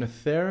 So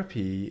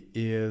hypnotherapy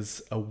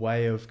is a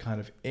way of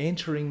kind of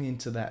entering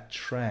into that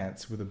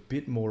trance with a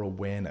bit more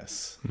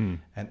awareness.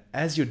 And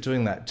as you're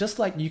doing that, just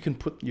like you can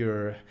put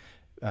your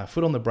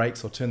foot on the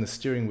brakes or turn the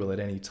steering wheel at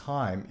any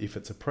time if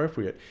it's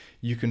appropriate,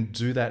 you can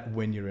do that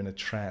when you're in a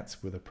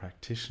trance with a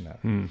practitioner.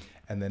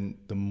 And then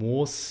the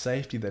more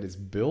safety that is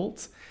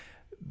built,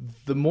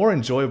 the more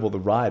enjoyable the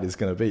ride is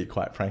going to be,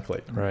 quite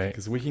frankly. Right.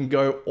 Because we can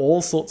go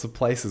all sorts of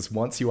places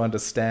once you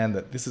understand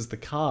that this is the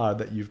car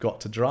that you've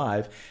got to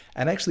drive.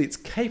 And actually it's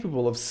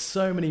capable of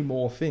so many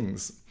more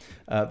things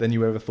than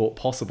you ever thought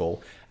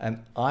possible.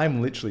 And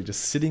I'm literally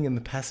just sitting in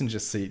the passenger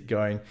seat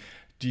going,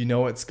 do you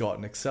know it's got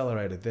an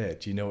accelerator there?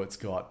 Do you know it's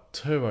got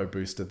turbo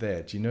booster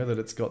there? Do you know that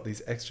it's got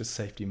these extra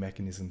safety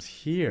mechanisms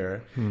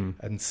here?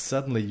 And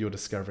suddenly you're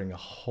discovering a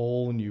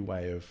whole new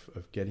way of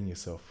getting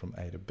yourself from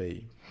A to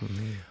B.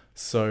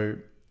 So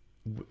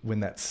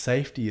when that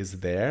safety is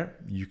there,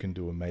 you can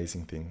do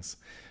amazing things.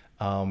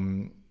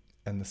 And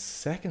the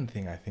second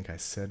thing I think I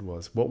said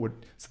was,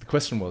 so the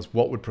question was,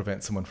 what would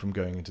prevent someone from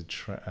going into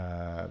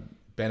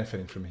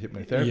benefiting from a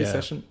hypnotherapy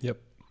session? Yep.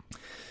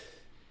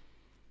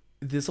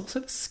 There's also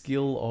the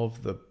skill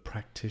of the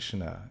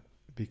practitioner,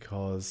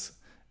 because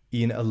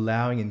in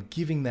allowing and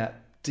giving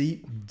that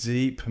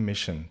deep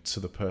permission to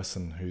the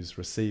person who's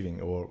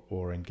receiving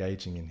or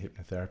engaging in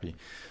hypnotherapy.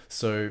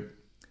 So,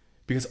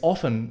 because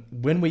often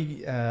when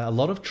a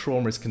lot of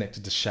trauma is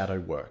connected to shadow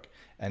work,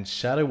 and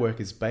shadow work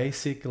is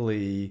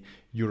basically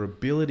your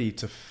ability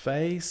to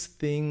face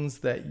things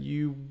that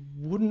you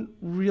wouldn't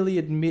really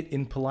admit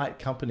in polite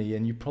company,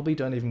 and you probably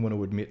don't even want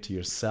to admit to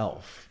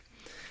yourself.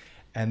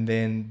 And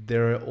then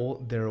there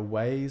are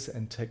ways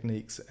and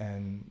techniques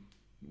and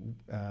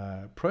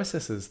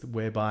processes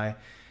whereby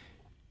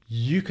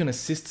you can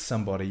assist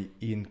somebody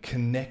in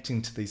connecting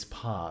to these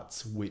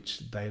parts which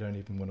they don't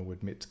even want to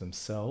admit to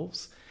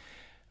themselves,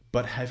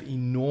 but have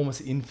enormous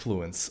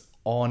influence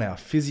on our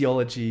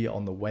physiology,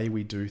 on the way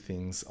we do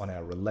things, on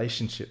our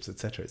relationships,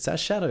 etc. It's our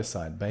shadow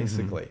side,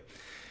 basically.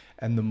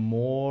 And the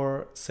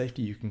more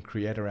safety you can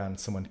create around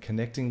someone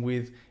connecting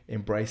with,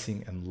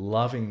 embracing and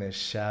loving their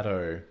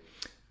shadow,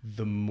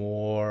 the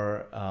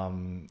more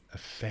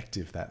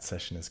effective that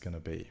session is going to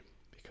be.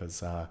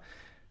 Because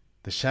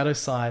the shadow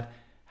side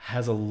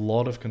has a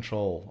lot of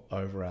control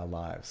over our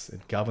lives.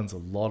 It governs a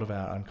lot of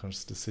our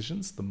unconscious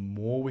decisions. The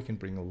more we can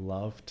bring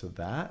love to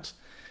that,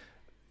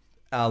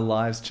 our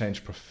lives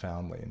change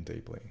profoundly and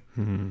deeply.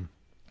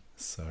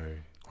 So,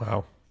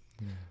 wow.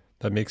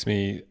 That makes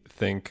me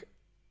think,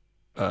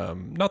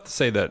 not to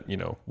say that,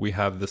 we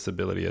have this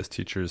ability as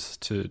teachers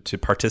to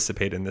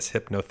participate in this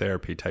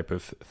hypnotherapy type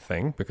of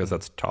thing, because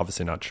that's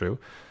obviously not true.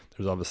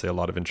 There's obviously a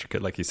lot of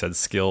intricate, like you said,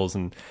 skills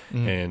and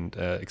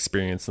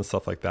experience and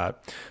stuff like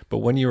that. But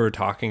when you were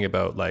talking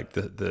about like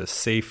the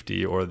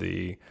safety or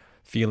the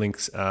feeling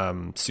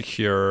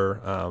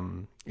secure,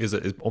 is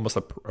almost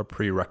a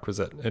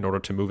prerequisite in order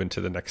to move into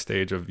the next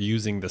stage of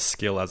using the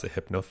skill as a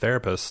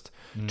hypnotherapist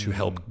to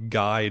help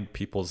guide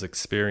people's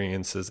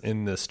experiences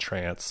in this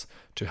trance,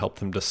 to help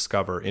them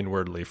discover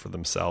inwardly for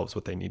themselves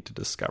what they need to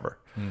discover.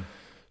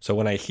 So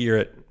when I hear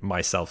it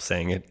myself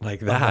saying it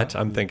like that,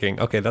 I'm thinking,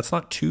 okay, that's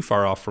not too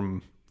far off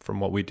from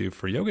what we do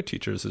for yoga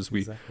teachers. Is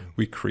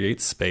we create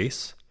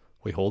space.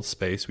 We hold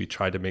space. We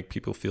try to make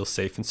people feel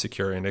safe and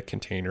secure in a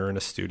container, in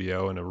a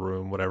studio, in a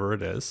room, whatever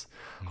it is,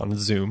 on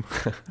Zoom.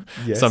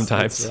 Yes,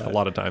 sometimes, right. A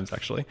lot of times,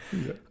 actually.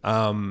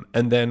 And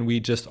then we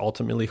just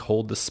ultimately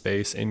hold the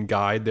space and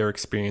guide their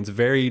experience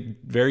very,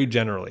 very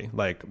generally,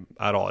 like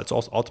at all. It's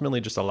also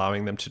ultimately just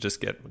allowing them to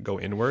just go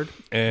inward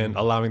and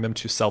allowing them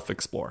to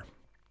self-explore.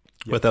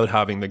 Without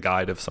having the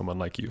guide of someone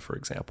like you, for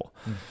example.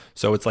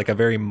 So it's like a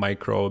very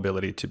micro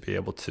ability to be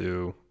able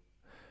to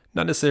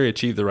not necessarily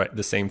achieve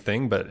the same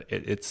thing, but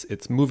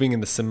it's moving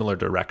in the similar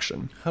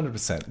direction.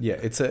 100%. Yeah,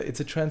 it's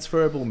a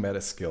transferable meta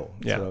skill.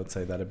 That's what I would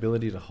say, that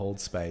ability to hold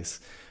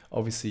space.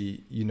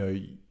 Obviously, in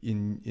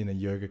a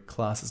yoga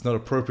class, it's not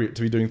appropriate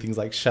to be doing things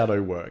like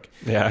shadow work.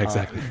 Yeah,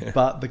 exactly.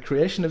 But the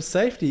creation of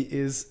safety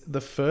is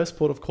the first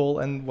port of call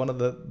and one of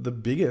the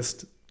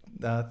biggest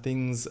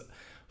things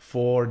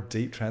for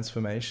deep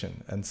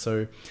transformation. And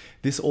so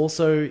this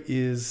also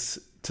is,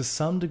 to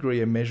some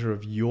degree, a measure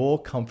of your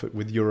comfort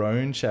with your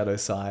own shadow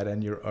side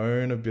and your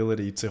own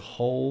ability to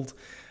hold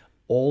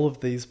all of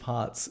these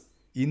parts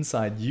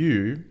inside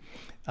you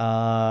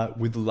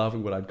with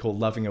what I'd call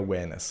loving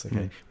awareness.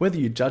 Okay, whether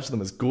you judge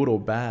them as good or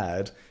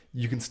bad,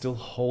 you can still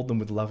hold them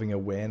with loving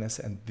awareness.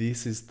 And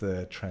this is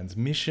the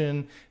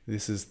transmission.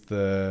 This is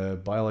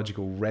the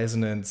biological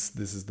resonance.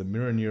 This is the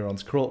mirror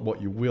neurons. Call it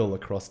what you will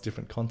across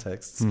different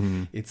contexts.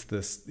 It's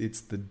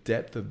the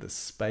depth of the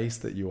space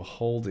that you're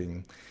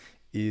holding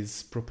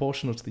is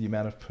proportional to the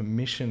amount of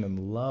permission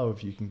and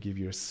love you can give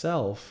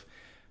yourself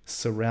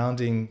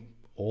surrounding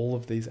all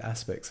of these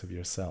aspects of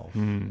yourself.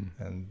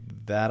 And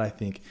that, I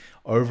think,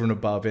 over and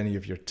above any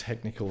of your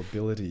technical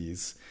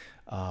abilities,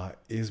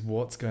 is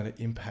what's going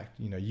to impact.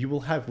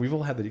 We've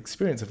all had the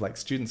experience of like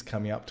students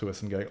coming up to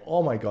us and going,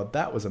 "Oh my God,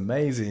 that was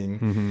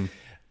amazing."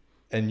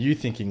 And you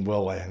thinking,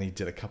 well, I only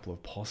did a couple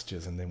of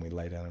postures and then we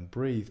lay down and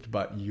breathed.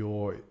 But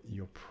your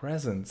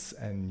presence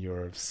and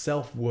your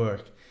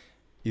self-work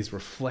is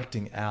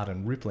reflecting out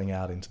and rippling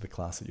out into the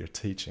class that you're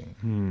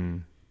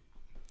teaching.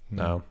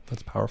 No,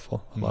 that's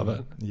powerful. I love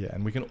it. Yeah,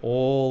 and we can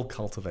all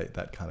cultivate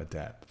that kind of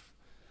depth.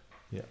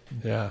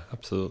 Yeah,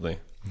 absolutely.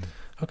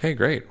 Okay,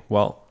 great.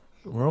 Well,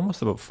 we're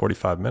almost about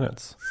 45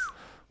 minutes.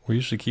 We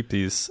usually keep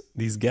these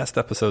guest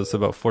episodes to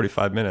about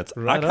 45 minutes.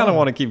 Right, I kind of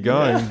want to keep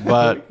going,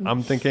 but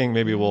I'm thinking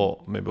maybe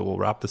we'll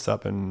wrap this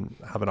up and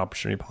have an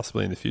opportunity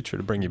possibly in the future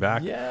to bring you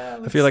back. Yeah,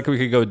 I feel like we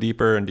could go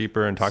deeper and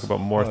deeper and talk about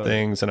more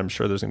things, and I'm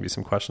sure there's going to be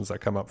some questions that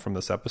come up from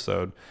this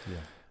episode.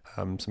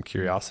 Some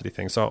curiosity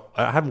things. So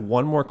I have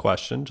one more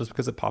question just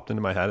because it popped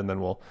into my head, and then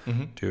we'll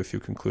do a few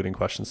concluding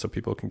questions so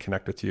people can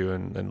connect with you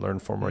and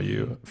learn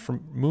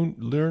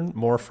learn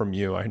more from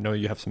you. I know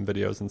you have some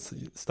videos and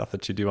stuff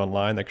that you do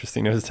online that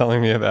Christina was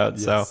telling me about.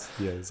 Yes.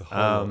 There's a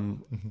whole lot.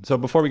 So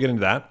before we get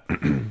into that,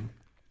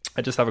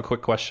 I just have a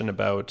quick question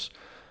about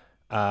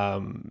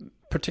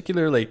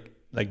particularly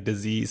like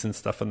disease and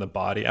stuff in the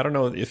body. I don't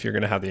know if you're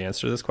going to have the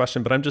answer to this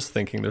question, but I'm just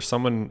thinking there's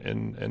someone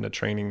in a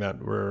training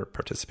that we're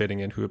participating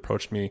in who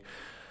approached me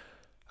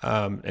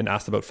and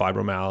asked about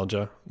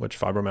fibromyalgia, which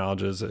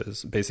fibromyalgia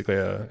is basically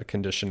a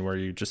condition where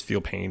you just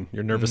feel pain.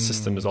 Your nervous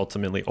system is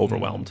ultimately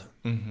overwhelmed.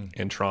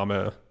 And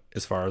trauma,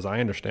 as far as I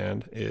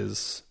understand,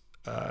 is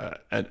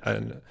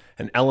an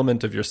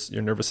element of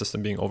your nervous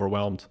system being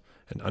overwhelmed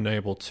and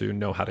unable to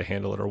know how to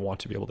handle it or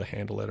want to be able to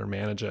handle it or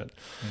manage it.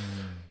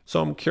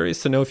 So I'm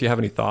curious to know if you have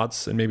any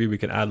thoughts, and maybe we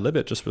could ad-lib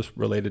it just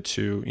related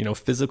to,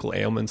 physical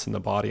ailments in the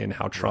body and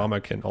how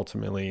trauma can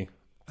ultimately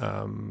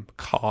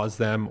cause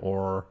them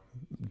or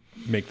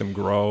make them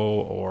grow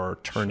or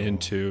turn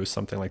into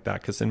something like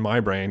that. Because in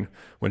my brain,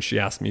 when she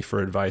asked me for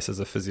advice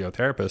as a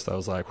physiotherapist, I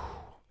was like,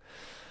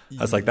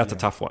 I was like, that's a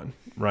tough one,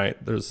 right?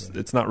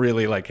 It's not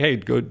really like, hey,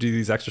 go do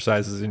these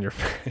exercises and your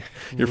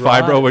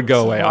fibro would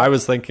go away. I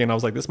was like,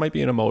 this might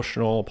be an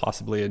emotional,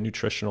 possibly a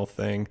nutritional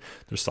thing.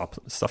 There's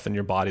stuff in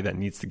your body that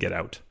needs to get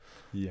out.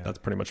 Yeah. That's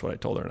pretty much what I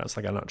told her. And I was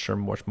like, I'm not sure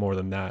much more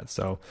than that.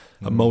 So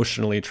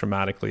emotionally,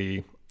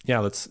 traumatically,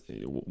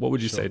 what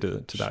would you say to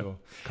that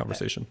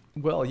conversation?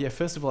 Well,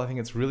 first of all, I think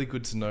it's really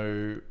good to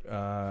know,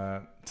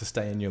 to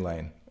stay in your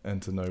lane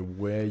and to know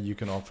where you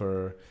can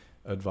offer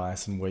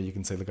advice and where you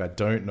can say, look, I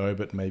don't know,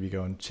 but maybe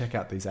go and check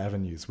out these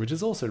avenues, which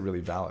is also really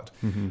valid.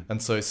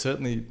 And so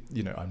certainly,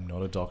 I'm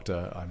not a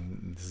doctor.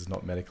 This is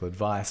not medical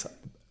advice.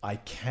 I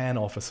can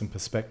offer some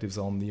perspectives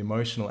on the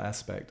emotional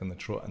aspect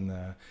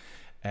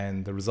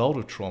and the result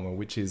of trauma,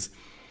 which is,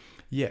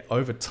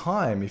 over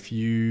time, if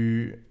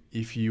you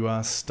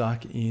are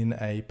stuck in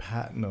a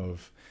pattern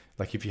of,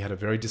 like if you had a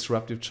very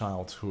disruptive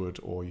childhood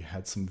or you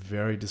had some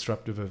very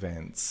disruptive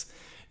events,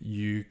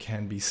 you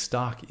can be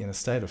stuck in a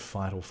state of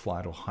fight or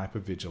flight or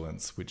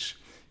hypervigilance, which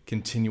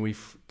continually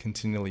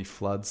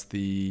floods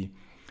the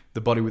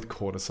body with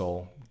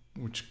cortisol,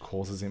 which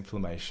causes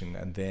inflammation.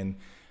 And then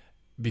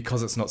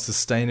because it's not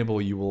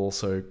sustainable, you will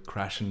also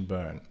crash and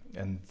burn.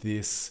 And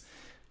this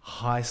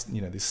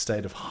this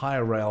state of high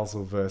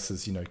arousal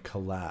versus,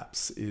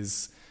 collapse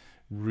is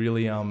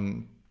really,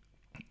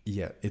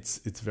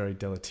 it's very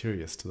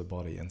deleterious to the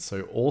body. And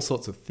so all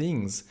sorts of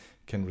things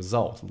can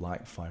result,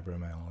 like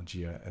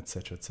fibromyalgia,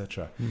 etc.,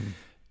 etc.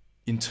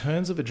 In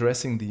terms of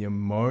addressing the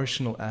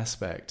emotional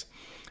aspect,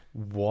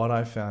 what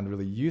I found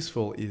really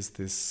useful is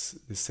this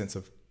sense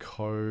of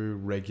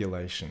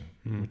co-regulation,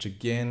 which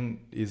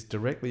again it's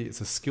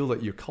a skill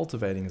that you're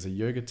cultivating as a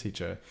yoga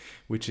teacher,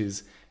 which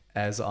is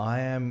as I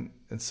am.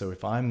 And so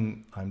if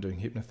I'm doing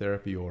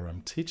hypnotherapy or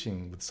I'm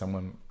teaching with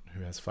someone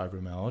who has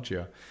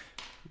fibromyalgia,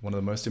 one of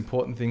the most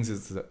important things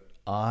is that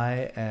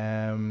I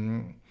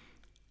am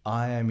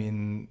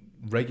in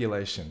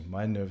regulation.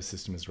 My nervous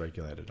system is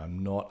regulated. I'm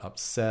not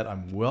upset.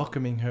 I'm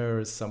welcoming her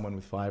as someone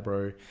with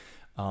fibro,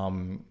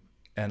 and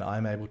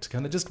I'm able to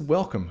kind of just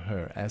welcome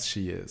her as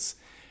she is.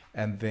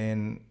 And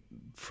then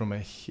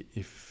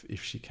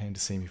if she came to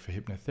see me for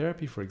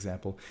hypnotherapy, for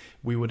example,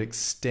 we would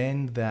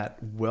extend that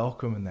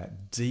welcome and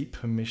that deep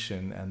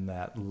permission and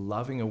that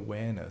loving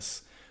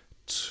awareness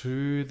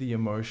to the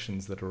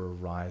emotions that are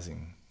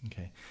arising.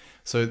 Okay.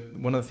 So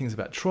one of the things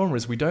about trauma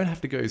is we don't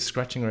have to go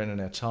scratching around in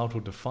our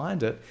childhood to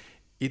find it.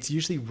 It's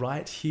usually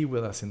right here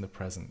with us in the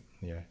present.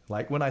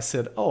 Like when I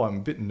said, I'm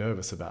a bit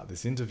nervous about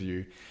this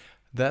interview,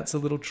 that's a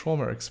little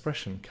trauma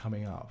expression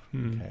coming up.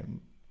 Okay.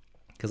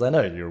 Because I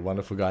know you're a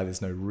wonderful guy.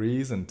 There's no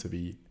reason to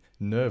be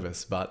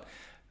nervous, but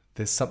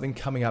there's something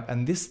coming up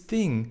and this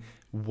thing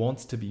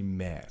wants to be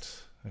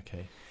met.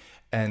 Okay.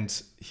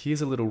 And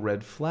here's a little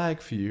red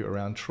flag for you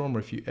around trauma.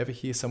 If you ever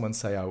hear someone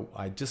say,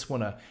 I just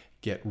want to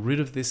get rid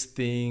of this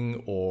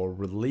thing or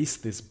release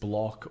this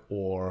block,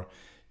 or,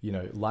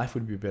 life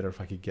would be better if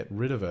I could get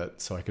rid of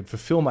it so I could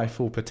fulfill my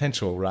full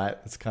potential, right?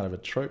 It's kind of a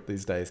trope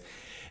these days.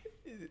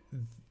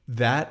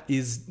 That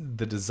is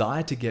the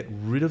desire to get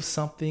rid of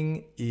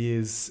something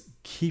is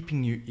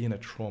keeping you in a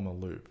trauma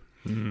loop.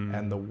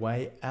 And the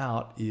way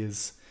out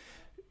is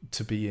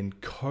to be in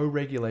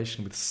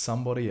co-regulation with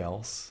somebody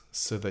else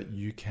so that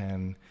you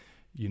can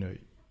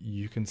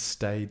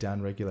stay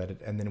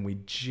down-regulated. And then we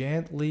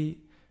gently,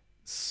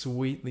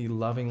 sweetly,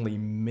 lovingly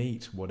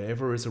meet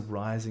whatever is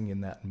arising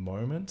in that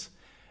moment,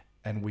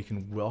 and we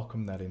can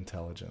welcome that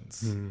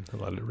intelligence.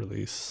 Let it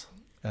release.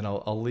 And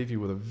I'll leave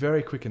you with a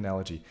very quick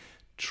analogy.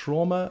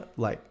 Trauma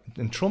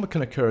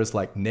can occur as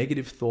like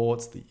negative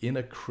thoughts, the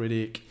inner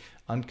critic,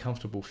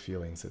 uncomfortable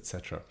feelings,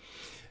 etc.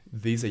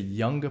 These are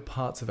younger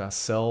parts of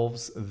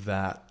ourselves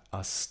that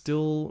are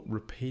still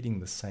repeating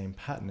the same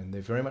pattern, and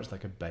they're very much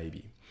like a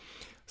baby.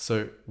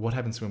 So what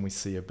happens when we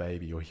see a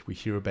baby or we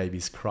hear a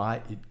baby's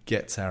cry? It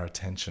gets our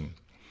attention.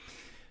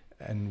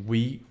 And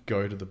we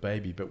go to the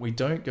baby, but we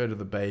don't go to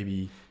the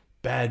baby,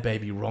 bad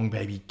baby, wrong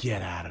baby,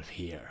 get out of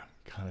here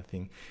kind of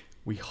thing.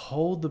 We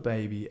hold the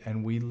baby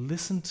and we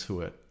listen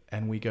to it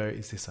and we go,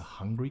 is this a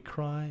hungry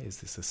cry? Is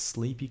this a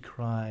sleepy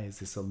cry? Is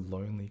this a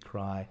lonely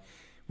cry?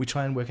 We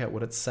try and work out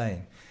what it's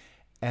saying.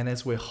 And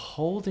as we're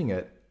holding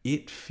it,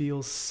 it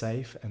feels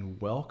safe and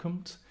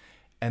welcomed.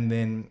 And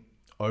then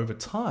over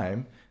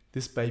time,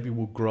 this baby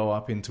will grow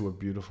up into a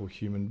beautiful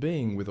human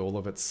being with all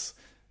of its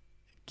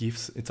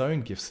gifts, its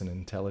own gifts and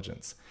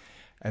intelligence.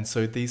 And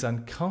so these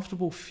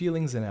uncomfortable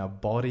feelings in our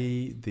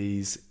body,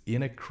 these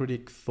inner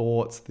critic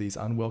thoughts, these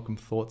unwelcome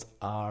thoughts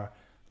are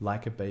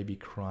like a baby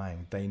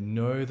crying. They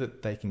know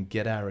that they can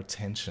get our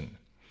attention.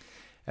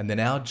 And then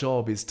our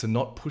job is to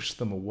not push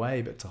them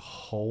away, but to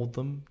hold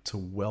them, to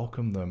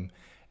welcome them,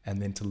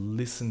 and then to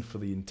listen for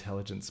the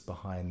intelligence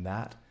behind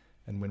that.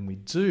 And when we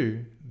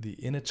do, the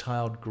inner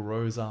child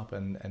grows up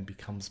and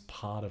becomes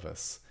part of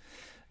us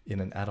in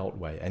an adult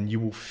way. And you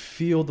will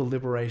feel the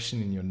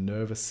liberation in your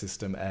nervous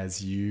system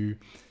as you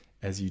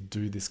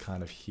do this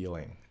kind of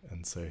healing.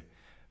 And so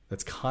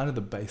that's kind of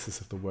the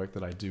basis of the work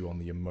that I do on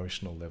the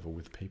emotional level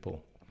with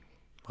people.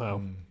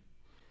 Wow.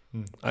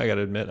 I got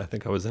to admit, I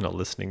think I was in a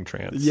listening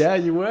trance. Yeah,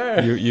 you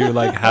were. You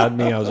like had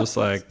me. I was just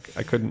like,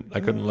 I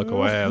couldn't look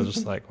away. I was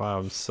just like, wow,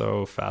 I'm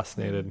so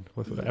fascinated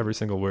with every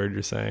single word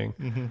you're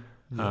saying.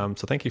 So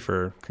thank you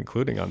for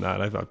concluding on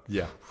that. I thought,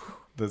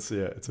 it's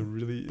a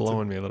really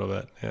blowing me a little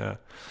bit. Yeah.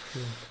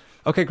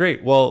 Okay,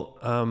 great. Well,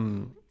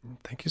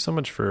 thank you so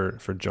much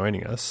for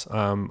joining us.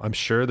 I'm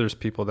sure there's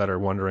people that are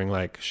wondering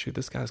like, shoot,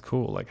 this guy's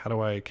cool. Like, how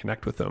do I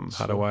connect with him?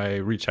 How do I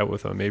reach out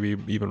with him? Maybe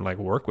even like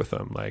work with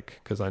him?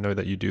 Like, cause I know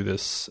that you do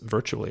this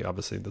virtually.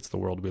 Obviously that's the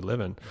world we live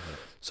in.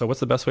 So what's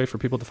the best way for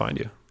people to find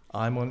you?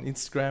 I'm on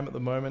Instagram at the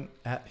moment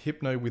at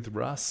Hypno with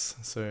Russ.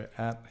 So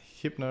at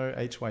hypno,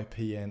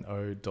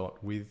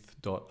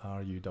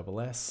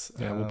 hypno.with.russ.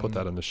 Yeah, we'll put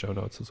that in the show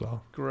notes as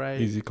well.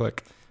 Great. Easy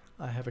click.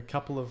 I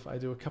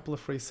do a couple of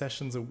free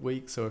sessions a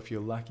week. So if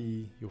you're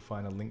lucky, you'll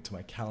find a link to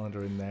my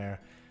calendar in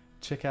there.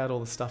 Check out all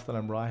the stuff that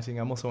I'm writing.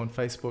 I'm also on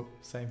Facebook,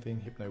 same thing,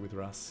 Hypno with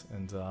Russ.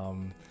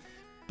 And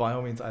by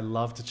all means, I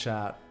love to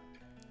chat.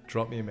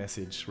 Drop me a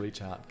message,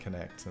 reach out,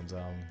 connect. And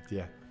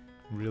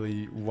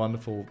really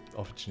wonderful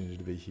opportunity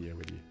to be here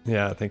with you.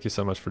 Yeah, thank you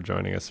so much for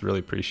joining us. Really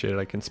appreciate it.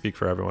 I can speak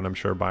for everyone. I'm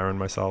sure Byron,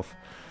 myself,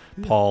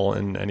 Paul,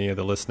 and any of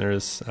the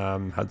listeners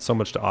had so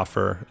much to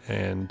offer.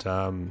 And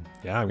I'm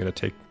going to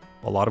take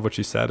a lot of what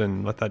you said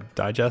and let that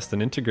digest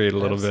and integrate a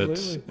little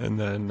bit. And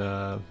then,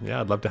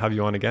 I'd love to have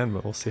you on again,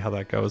 but we'll see how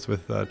that goes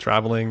with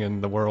traveling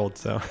and the world.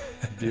 So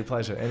it'd be a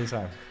pleasure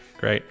anytime.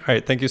 Great. All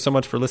right. Thank you so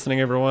much for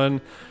listening, everyone.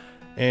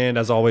 And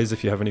as always,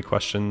 if you have any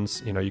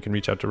questions, you can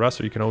reach out to Russ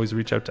or you can always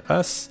reach out to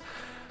us.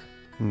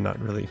 I'm not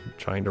really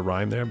trying to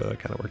rhyme there, but that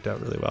kind of worked out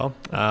really well.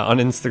 On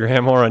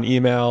Instagram or on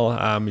email,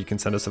 you can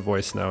send us a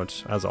voice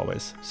note as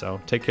always.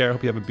 So take care.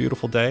 Hope you have a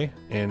beautiful day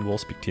and we'll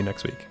speak to you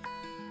next week.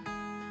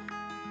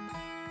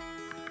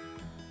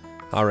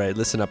 All right,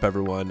 listen up,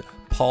 everyone.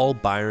 Paul,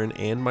 Byron,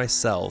 and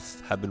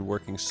myself have been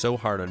working so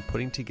hard on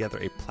putting together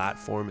a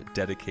platform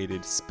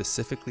dedicated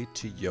specifically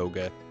to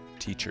yoga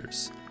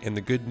teachers. And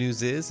the good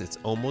news is it's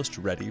almost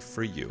ready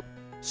for you.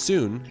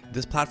 Soon,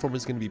 this platform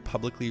is going to be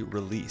publicly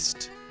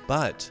released,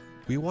 but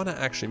we want to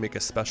actually make a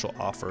special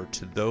offer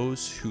to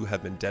those who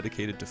have been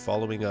dedicated to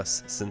following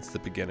us since the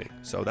beginning.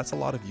 So that's a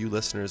lot of you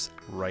listeners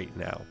right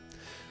now.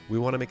 We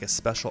want to make a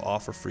special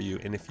offer for you,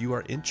 and if you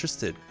are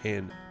interested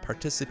in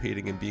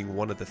participating and being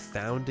one of the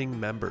founding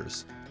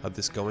members of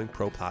this Going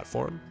Pro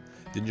platform,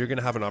 then you're going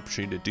to have an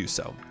opportunity to do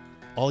so.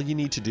 All you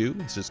need to do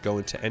is just go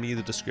into any of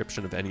the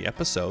description of any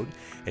episode,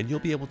 and you'll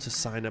be able to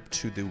sign up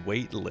to the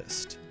wait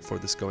list for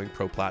this Going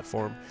Pro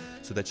platform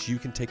so that you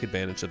can take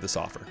advantage of this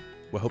offer.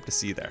 We hope to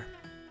see you there.